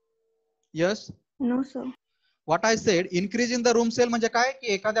 Yes. No sir. What I said, increase in the room sale म्हणजे काय की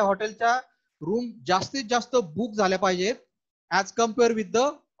एखाद्या हॉटेलच्या room जास्तीत जास्त book झाल्या पाहिजेत as compare with the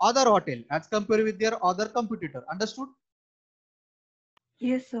other hotel, as compare with their other competitor. Understood?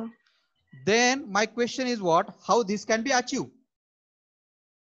 Yes sir. Then my question is what? How this can be achieved?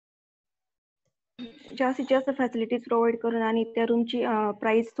 जास्तीत जास्त फॅसिलिटीज प्रोव्हाइड करून आणि त्या रूमची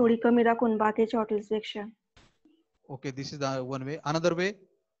प्राइस थोडी कमी दाखवून बाकीच्या हॉटेल्स पेक्षा. Okay, this is the one way. Another way?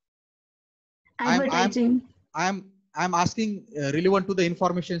 Advertising. I'm asking relevant to the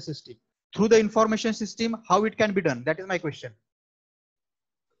information system. Through the information system, how it can be done? That is my question.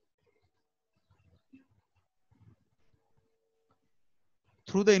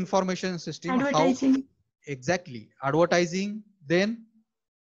 Through the information system, Advertising. how exactly? Advertising. Then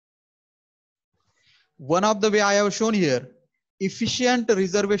one of the way I have shown here, efficient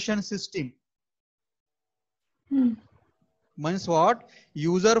reservation system. Means what?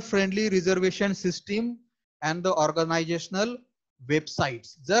 User-friendly reservation system and the organizational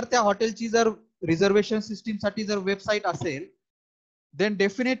websites. जर त्या हॉटेलची जर reservation system साठी जर website असेल, then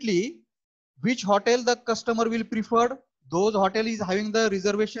definitely which hotel the customer will prefer? Those hotel is having the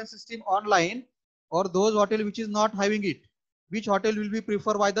reservation system online, or those hotel which is not having it. Which hotel will be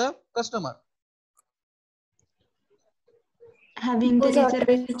preferred by the customer? Having the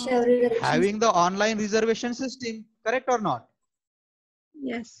reservation. Having the online reservation system, correct or not?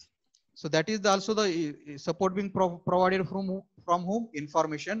 Yes. So that is also the support being provided from whom?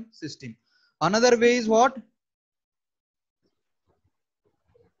 Information system. Another way is what?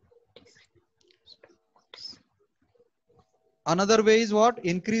 Another way is what?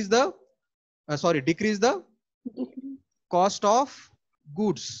 Increase the decrease the cost of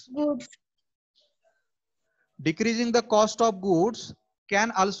goods. Decreasing the cost of goods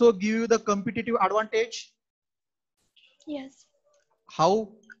can also give you the competitive advantage. Yes. How?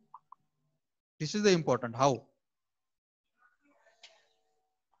 This is the important. How?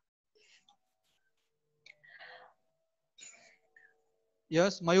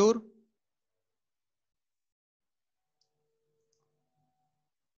 Yes, Mayur.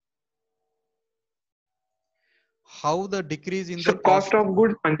 How the decrease in the cost of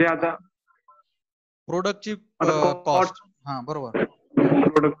goods म्हणजे आता प्रोडक्टची cost. हा बरोबर.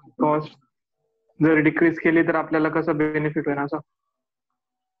 Product cost जर decrease केली तर आपल्याला कसं बेनिफिट होईल असं?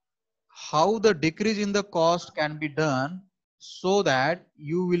 How the decrease in the cost can be done so that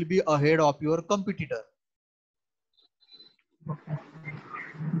you will be ahead of your competitor.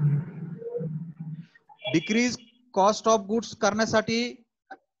 Decrease cost of goods करण्यासाठी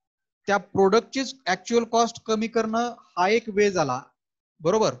त्या प्रोडक्टची ऍक्च्युअल कॉस्ट कमी करणं हा एक वे झाला,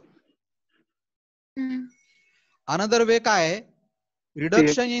 बरोबर. अनदर वे काय आहे,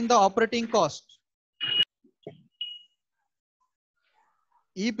 reduction in the operating cost.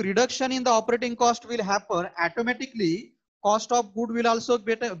 If reduction in the operating cost will happen, automatically cost of good will also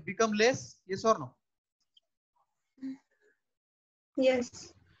become less. Yes or no? Yes.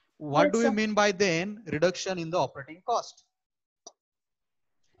 What Yes, do you sir. mean by then reduction in the operating cost?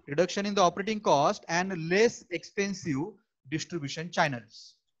 Reduction in the operating cost and less expensive distribution channels.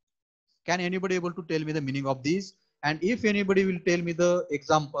 Can anybody able to tell me the meaning of these? And if anybody will tell me the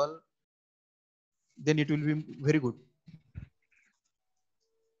example, then it will be very good.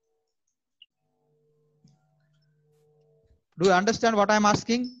 Do you understand what I'm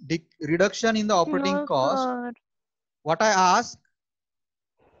asking? Reduction in the operating No, cost. sir. What I ask,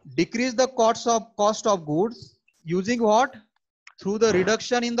 decrease the cost of goods using what? Through the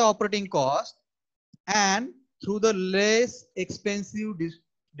reduction in the operating cost and through the less expensive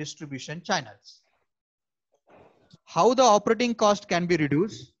distribution channels. How the operating cost can be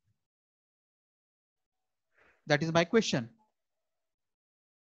reduced? That is my question.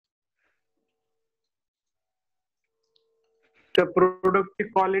 The product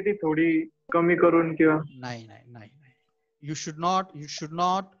quality थोडी कमी करून किंवा नाही. You should not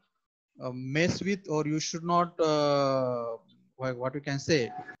mess with, or you should not what you can say,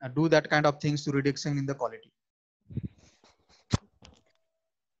 do that kind of things to reduction in the quality.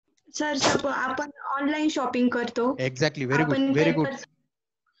 Sir आपण online shopping करतो. Exactly, very good.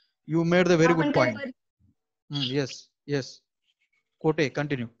 You made the very good point. Yes. Kote,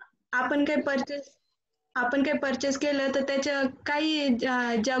 continue. आपण काही purchase केलं तर त्याच्या काही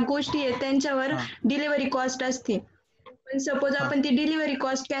ज्या गोष्टी आहेत त्यांच्यावर डिलिव्हरी कॉस्ट असते. पण सपोज आपण ती डिलिव्हरी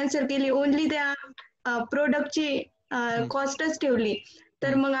कॉस्ट कॅन्सल केली, ओनली त्या प्रोडक्टची कॉस्टच ठेवली,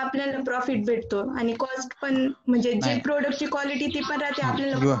 तर मग आपल्याला प्रॉफिट भेटतो आणि कॉस्ट पण म्हणजे जे प्रोडक्टची क्वालिटी ती पण राहते,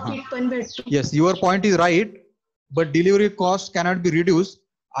 आपल्याला प्रॉफिट पण भेटतो. Yes, your point is right, but delivery cost cannot be reduced.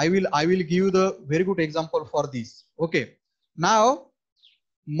 I will give you the very good example for this. Okay, now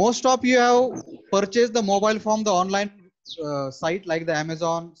most of you have purchased the mobile from the online site like the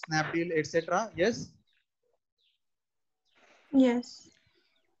Amazon, Snapdeal, etc. Yes.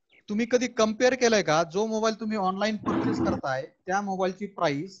 तुम्ही कधी compare केलंय का, जो mobile तुम्ही online purchase करताय त्या मोबाईलची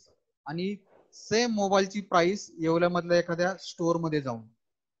price आणि सेम मोबाईलची प्राइस येवल्यामधल्या एखाद्या स्टोअर मध्ये जाऊन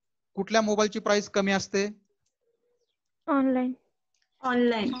कुठल्या मोबाईलची प्राइस कमी असते? Online.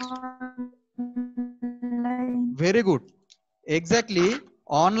 Very good. Exactly.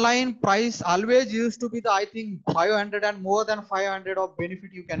 Online price always used to be the, I think, 500 and more than 500 of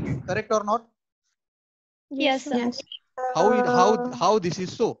benefit you can get. Correct or not? Yes, sir. Yes. How this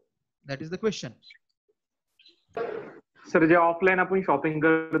is so? That is the question. Sir J offline आपण shopping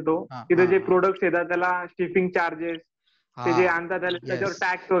करतो तिथे जे products येतात त्याला shipping charges, ते जे आणतात त्याच्यावर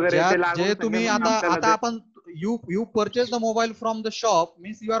tax वगैरे ते लागून जे तुम्ही आता आपण you purchase the mobile from the shop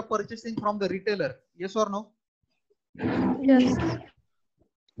means you are purchasing from the retailer. Yes or no? Yes.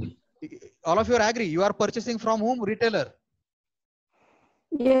 All of you are agree, you are purchasing from whom? Retailer.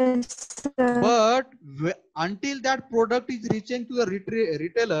 Yes, sir. But until that product is reaching to the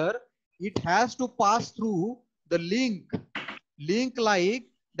retailer, it has to pass through the link like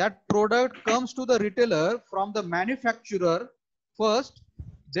that product comes to the retailer from the manufacturer first,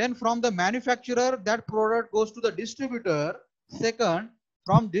 then from the manufacturer that product goes to the distributor, second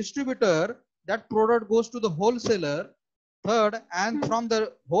from distributor that product goes to the wholesaler, third, and from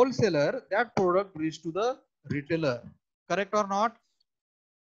the wholesaler that product reaches to the retailer. Correct or not?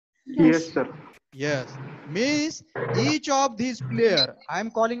 Yes, sir. Yes, means each of these player, I am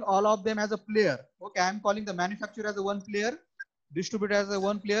calling all of them as a player. Okay, I am calling the manufacturer as a one player, distributor as a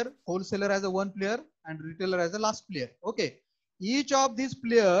one player, wholesaler as a one player, and retailer as a last player. Okay, each of these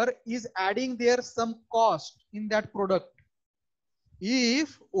player is adding their some cost in that product.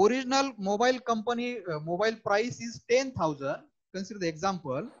 If original mobile company mobile price is 10,000, consider the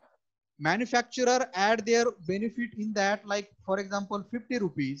example, manufacturer add their benefit in that, like for example 50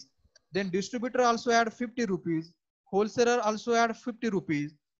 rupees, then distributor also add 50 rupees, wholesaler also add 50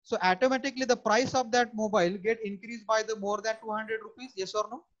 rupees. So automatically the price of that mobile get increased by the more than 200 rupees. Yes or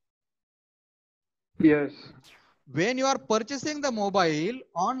no? Yes. When you are purchasing the mobile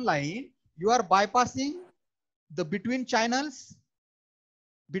online, you are bypassing the between channels,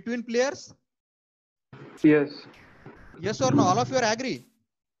 between players. Yes. Yes or no? All of you are agree?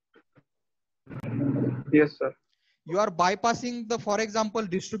 Yes, sir. You are bypassing the, for example,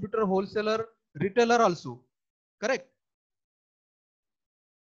 distributor, wholesaler, retailer also. Correct?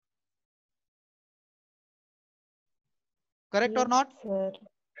 Correct or not? Sir.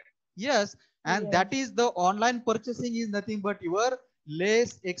 Yes. And Yes. that is the online purchasing is nothing but your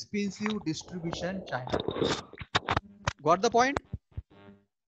less expensive distribution channel. Got the point?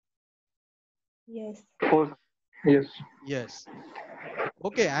 Yes. Yes. Yes.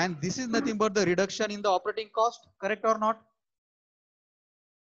 Okay. And this is nothing but the reduction in the operating cost. Correct or not?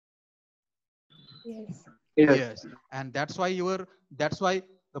 Yes. Yes. And that's why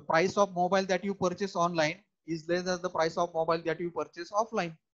the price of mobile that you purchase online is less than the price of mobile that you purchase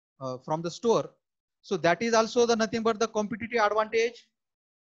offline from the store. So that is also the nothing but the competitive advantage.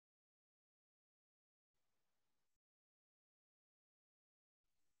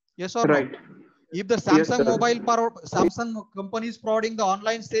 Yes or no? If the Samsung Samsung company is providing the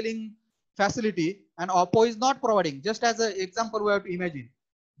online selling facility and Oppo is not providing, just as an example we have to imagine,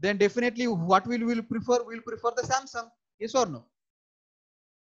 then definitely what we'll prefer the Samsung. Yes or no?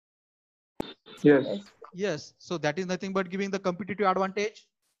 Yes. Yes. So that is nothing but giving the competitive advantage.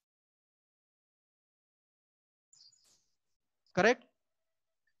 Correct?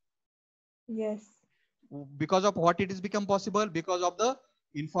 Yes. Because of what it is become possible? Because of the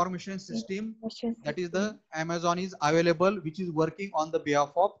information system that is the Amazon is available, which is working on the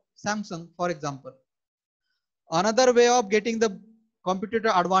behalf of Samsung, for example. Another way of getting the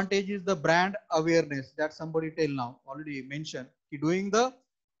competitive advantage is the brand awareness that somebody tell now already mentioned. Doing the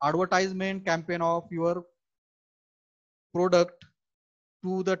advertisement campaign of your product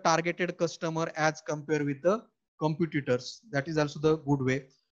to the targeted customer as compared with the competitors. That is also the good way.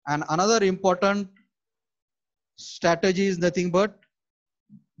 And another important strategy is nothing but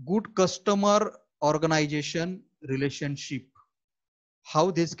good customer organization relationship. How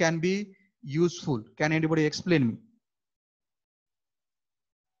this can be useful? Can anybody explain me?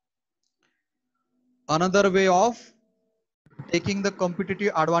 Another way of taking the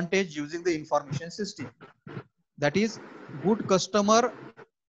competitive advantage using the information system, that is good customer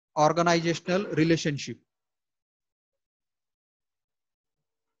organizational relationship.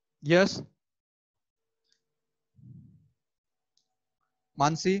 Yes,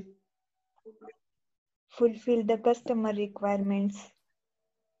 Mansi? Fulfill the customer requirements.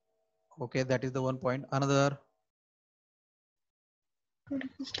 Okay, that is the one point. Another?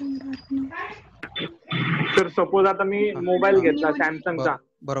 तर suppose आता मी mobile घेतला सॅमसंगचा.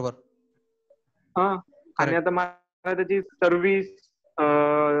 बरोबर. हा. आणि आता मला त्याची service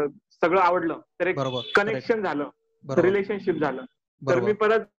सगळं आवडलं, तर एक कनेक्शन झालं, रिलेशनशिप झालं, तर मी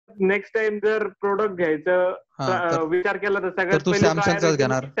परत नेक्स्ट टाइम जर प्रोडक्ट घ्यायचं विचार केला तर सगळ्यात पहिले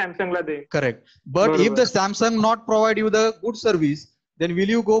सॅमसंगला दे. Correct. But if the Samsung not provide you the good service, then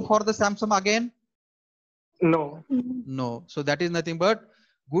will you go for the Samsung again? No. No. So that is nothing but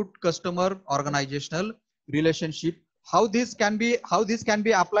good customer organizational relationship. How this can be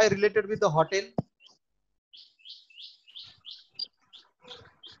applied related with the hotel?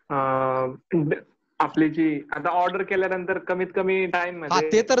 आपली जी आता order केल्यानंतर कमीत कमी time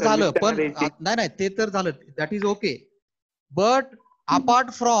मध्ये ते तर झालं, पण नाही ते तर झालं, that is okay. But apart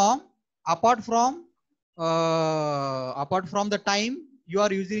from the time you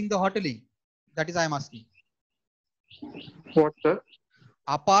are using the hoteling, that is I am asking. What sir?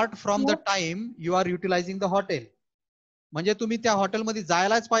 Apart from the time you are utilizing the hotel, म्हणजे तुम्ही त्या हॉटेलमध्ये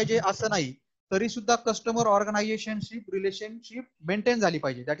जायलाच पाहिजे असं नाही, तरी सुद्धा कस्टमर ऑर्गनायझेशनशिप रिलेशनशिप मेंटेन झाली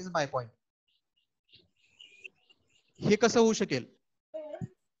पाहिजे. That is my point. हे कसं होऊ शकेल?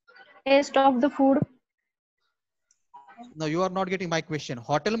 Test of the food. No, you are not getting my question.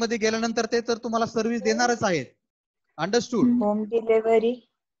 हॉटेलमध्ये गेल्यानंतर ते तर तुम्हाला सर्व्हिस देणारच आहेत. Understood? Home delivery.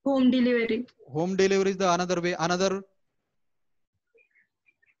 Home delivery is the another way. Another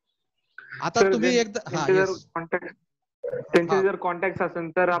आता तुम्ही एकदा त्यांचे जर कॉन्टॅक्ट असेल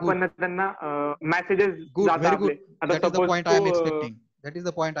तर आपण त्यांना messages very good. That is the point I am expecting. That is the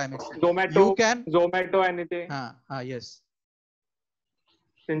point I am expecting. Zomato आणि ते येस,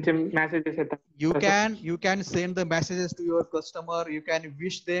 त्यांचे मेसेजेस येतात. You can send the messages to your customer. You can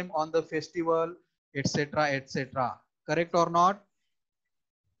wish them on the festival, etc., etc. Correct or not?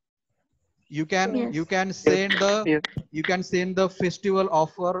 You can send the festival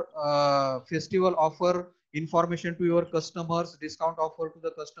offer information to your customers, discount offer to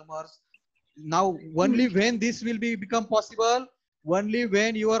the customers. Now only when this will become possible, only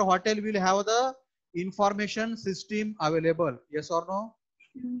when your hotel will have the information system available. Yes or no?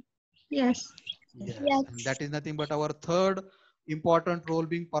 Yes. And that is nothing but our third important role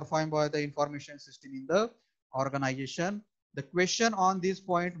being performed by the information system in the organization. The question on this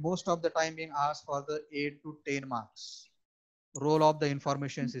point most of the time being asked for the 8 to 10 marks. Role of the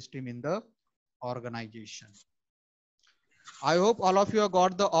information system in the organization. I hope all of you have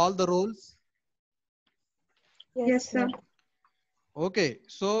got all the roles. Yes, sir. Okay,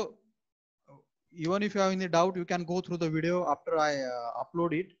 so even if you have any doubt, you can go through the video after I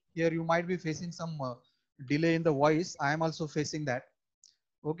upload it. Here you might be facing some delay in the voice. I am also facing that.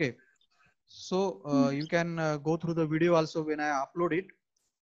 Okay, so you can go through the video also when I upload it.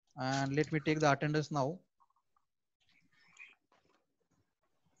 And let me take the attendance now.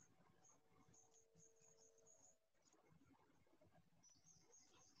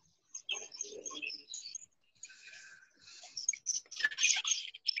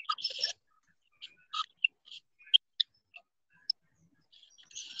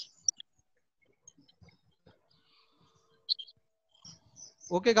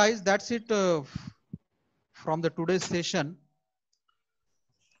 Okay, guys, that's it from the today's session.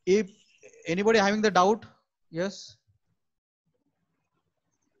 If anybody having the doubt, yes.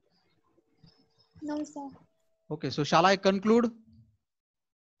 No, sir. Okay, so shall I conclude?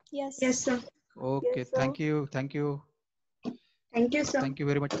 Yes. Yes, sir. Okay, Yes, sir. thank you. Thank you. Thank you, sir. Thank you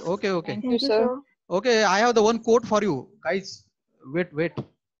very much. Okay, okay. Thank you, sir. Okay, I have the one quote for you. Guys, wait.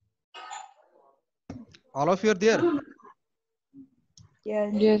 All of you are there?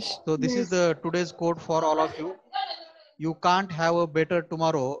 Yes. So this is the today's quote for all of you. You can't have a better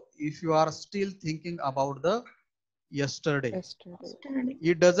tomorrow if you are still thinking about the yesterday.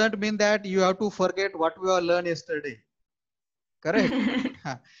 It doesn't mean that you have to forget what we have learned yesterday. Correct?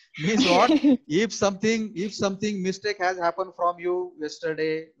 Means what? If something mistake has happened from you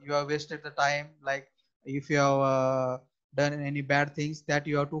yesterday, you have wasted the time. Like if you have done any bad things, that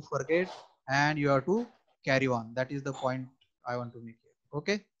you have to forget and you have to carry on. That is the point I want to make here.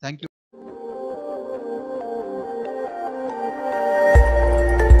 Okay, thank you.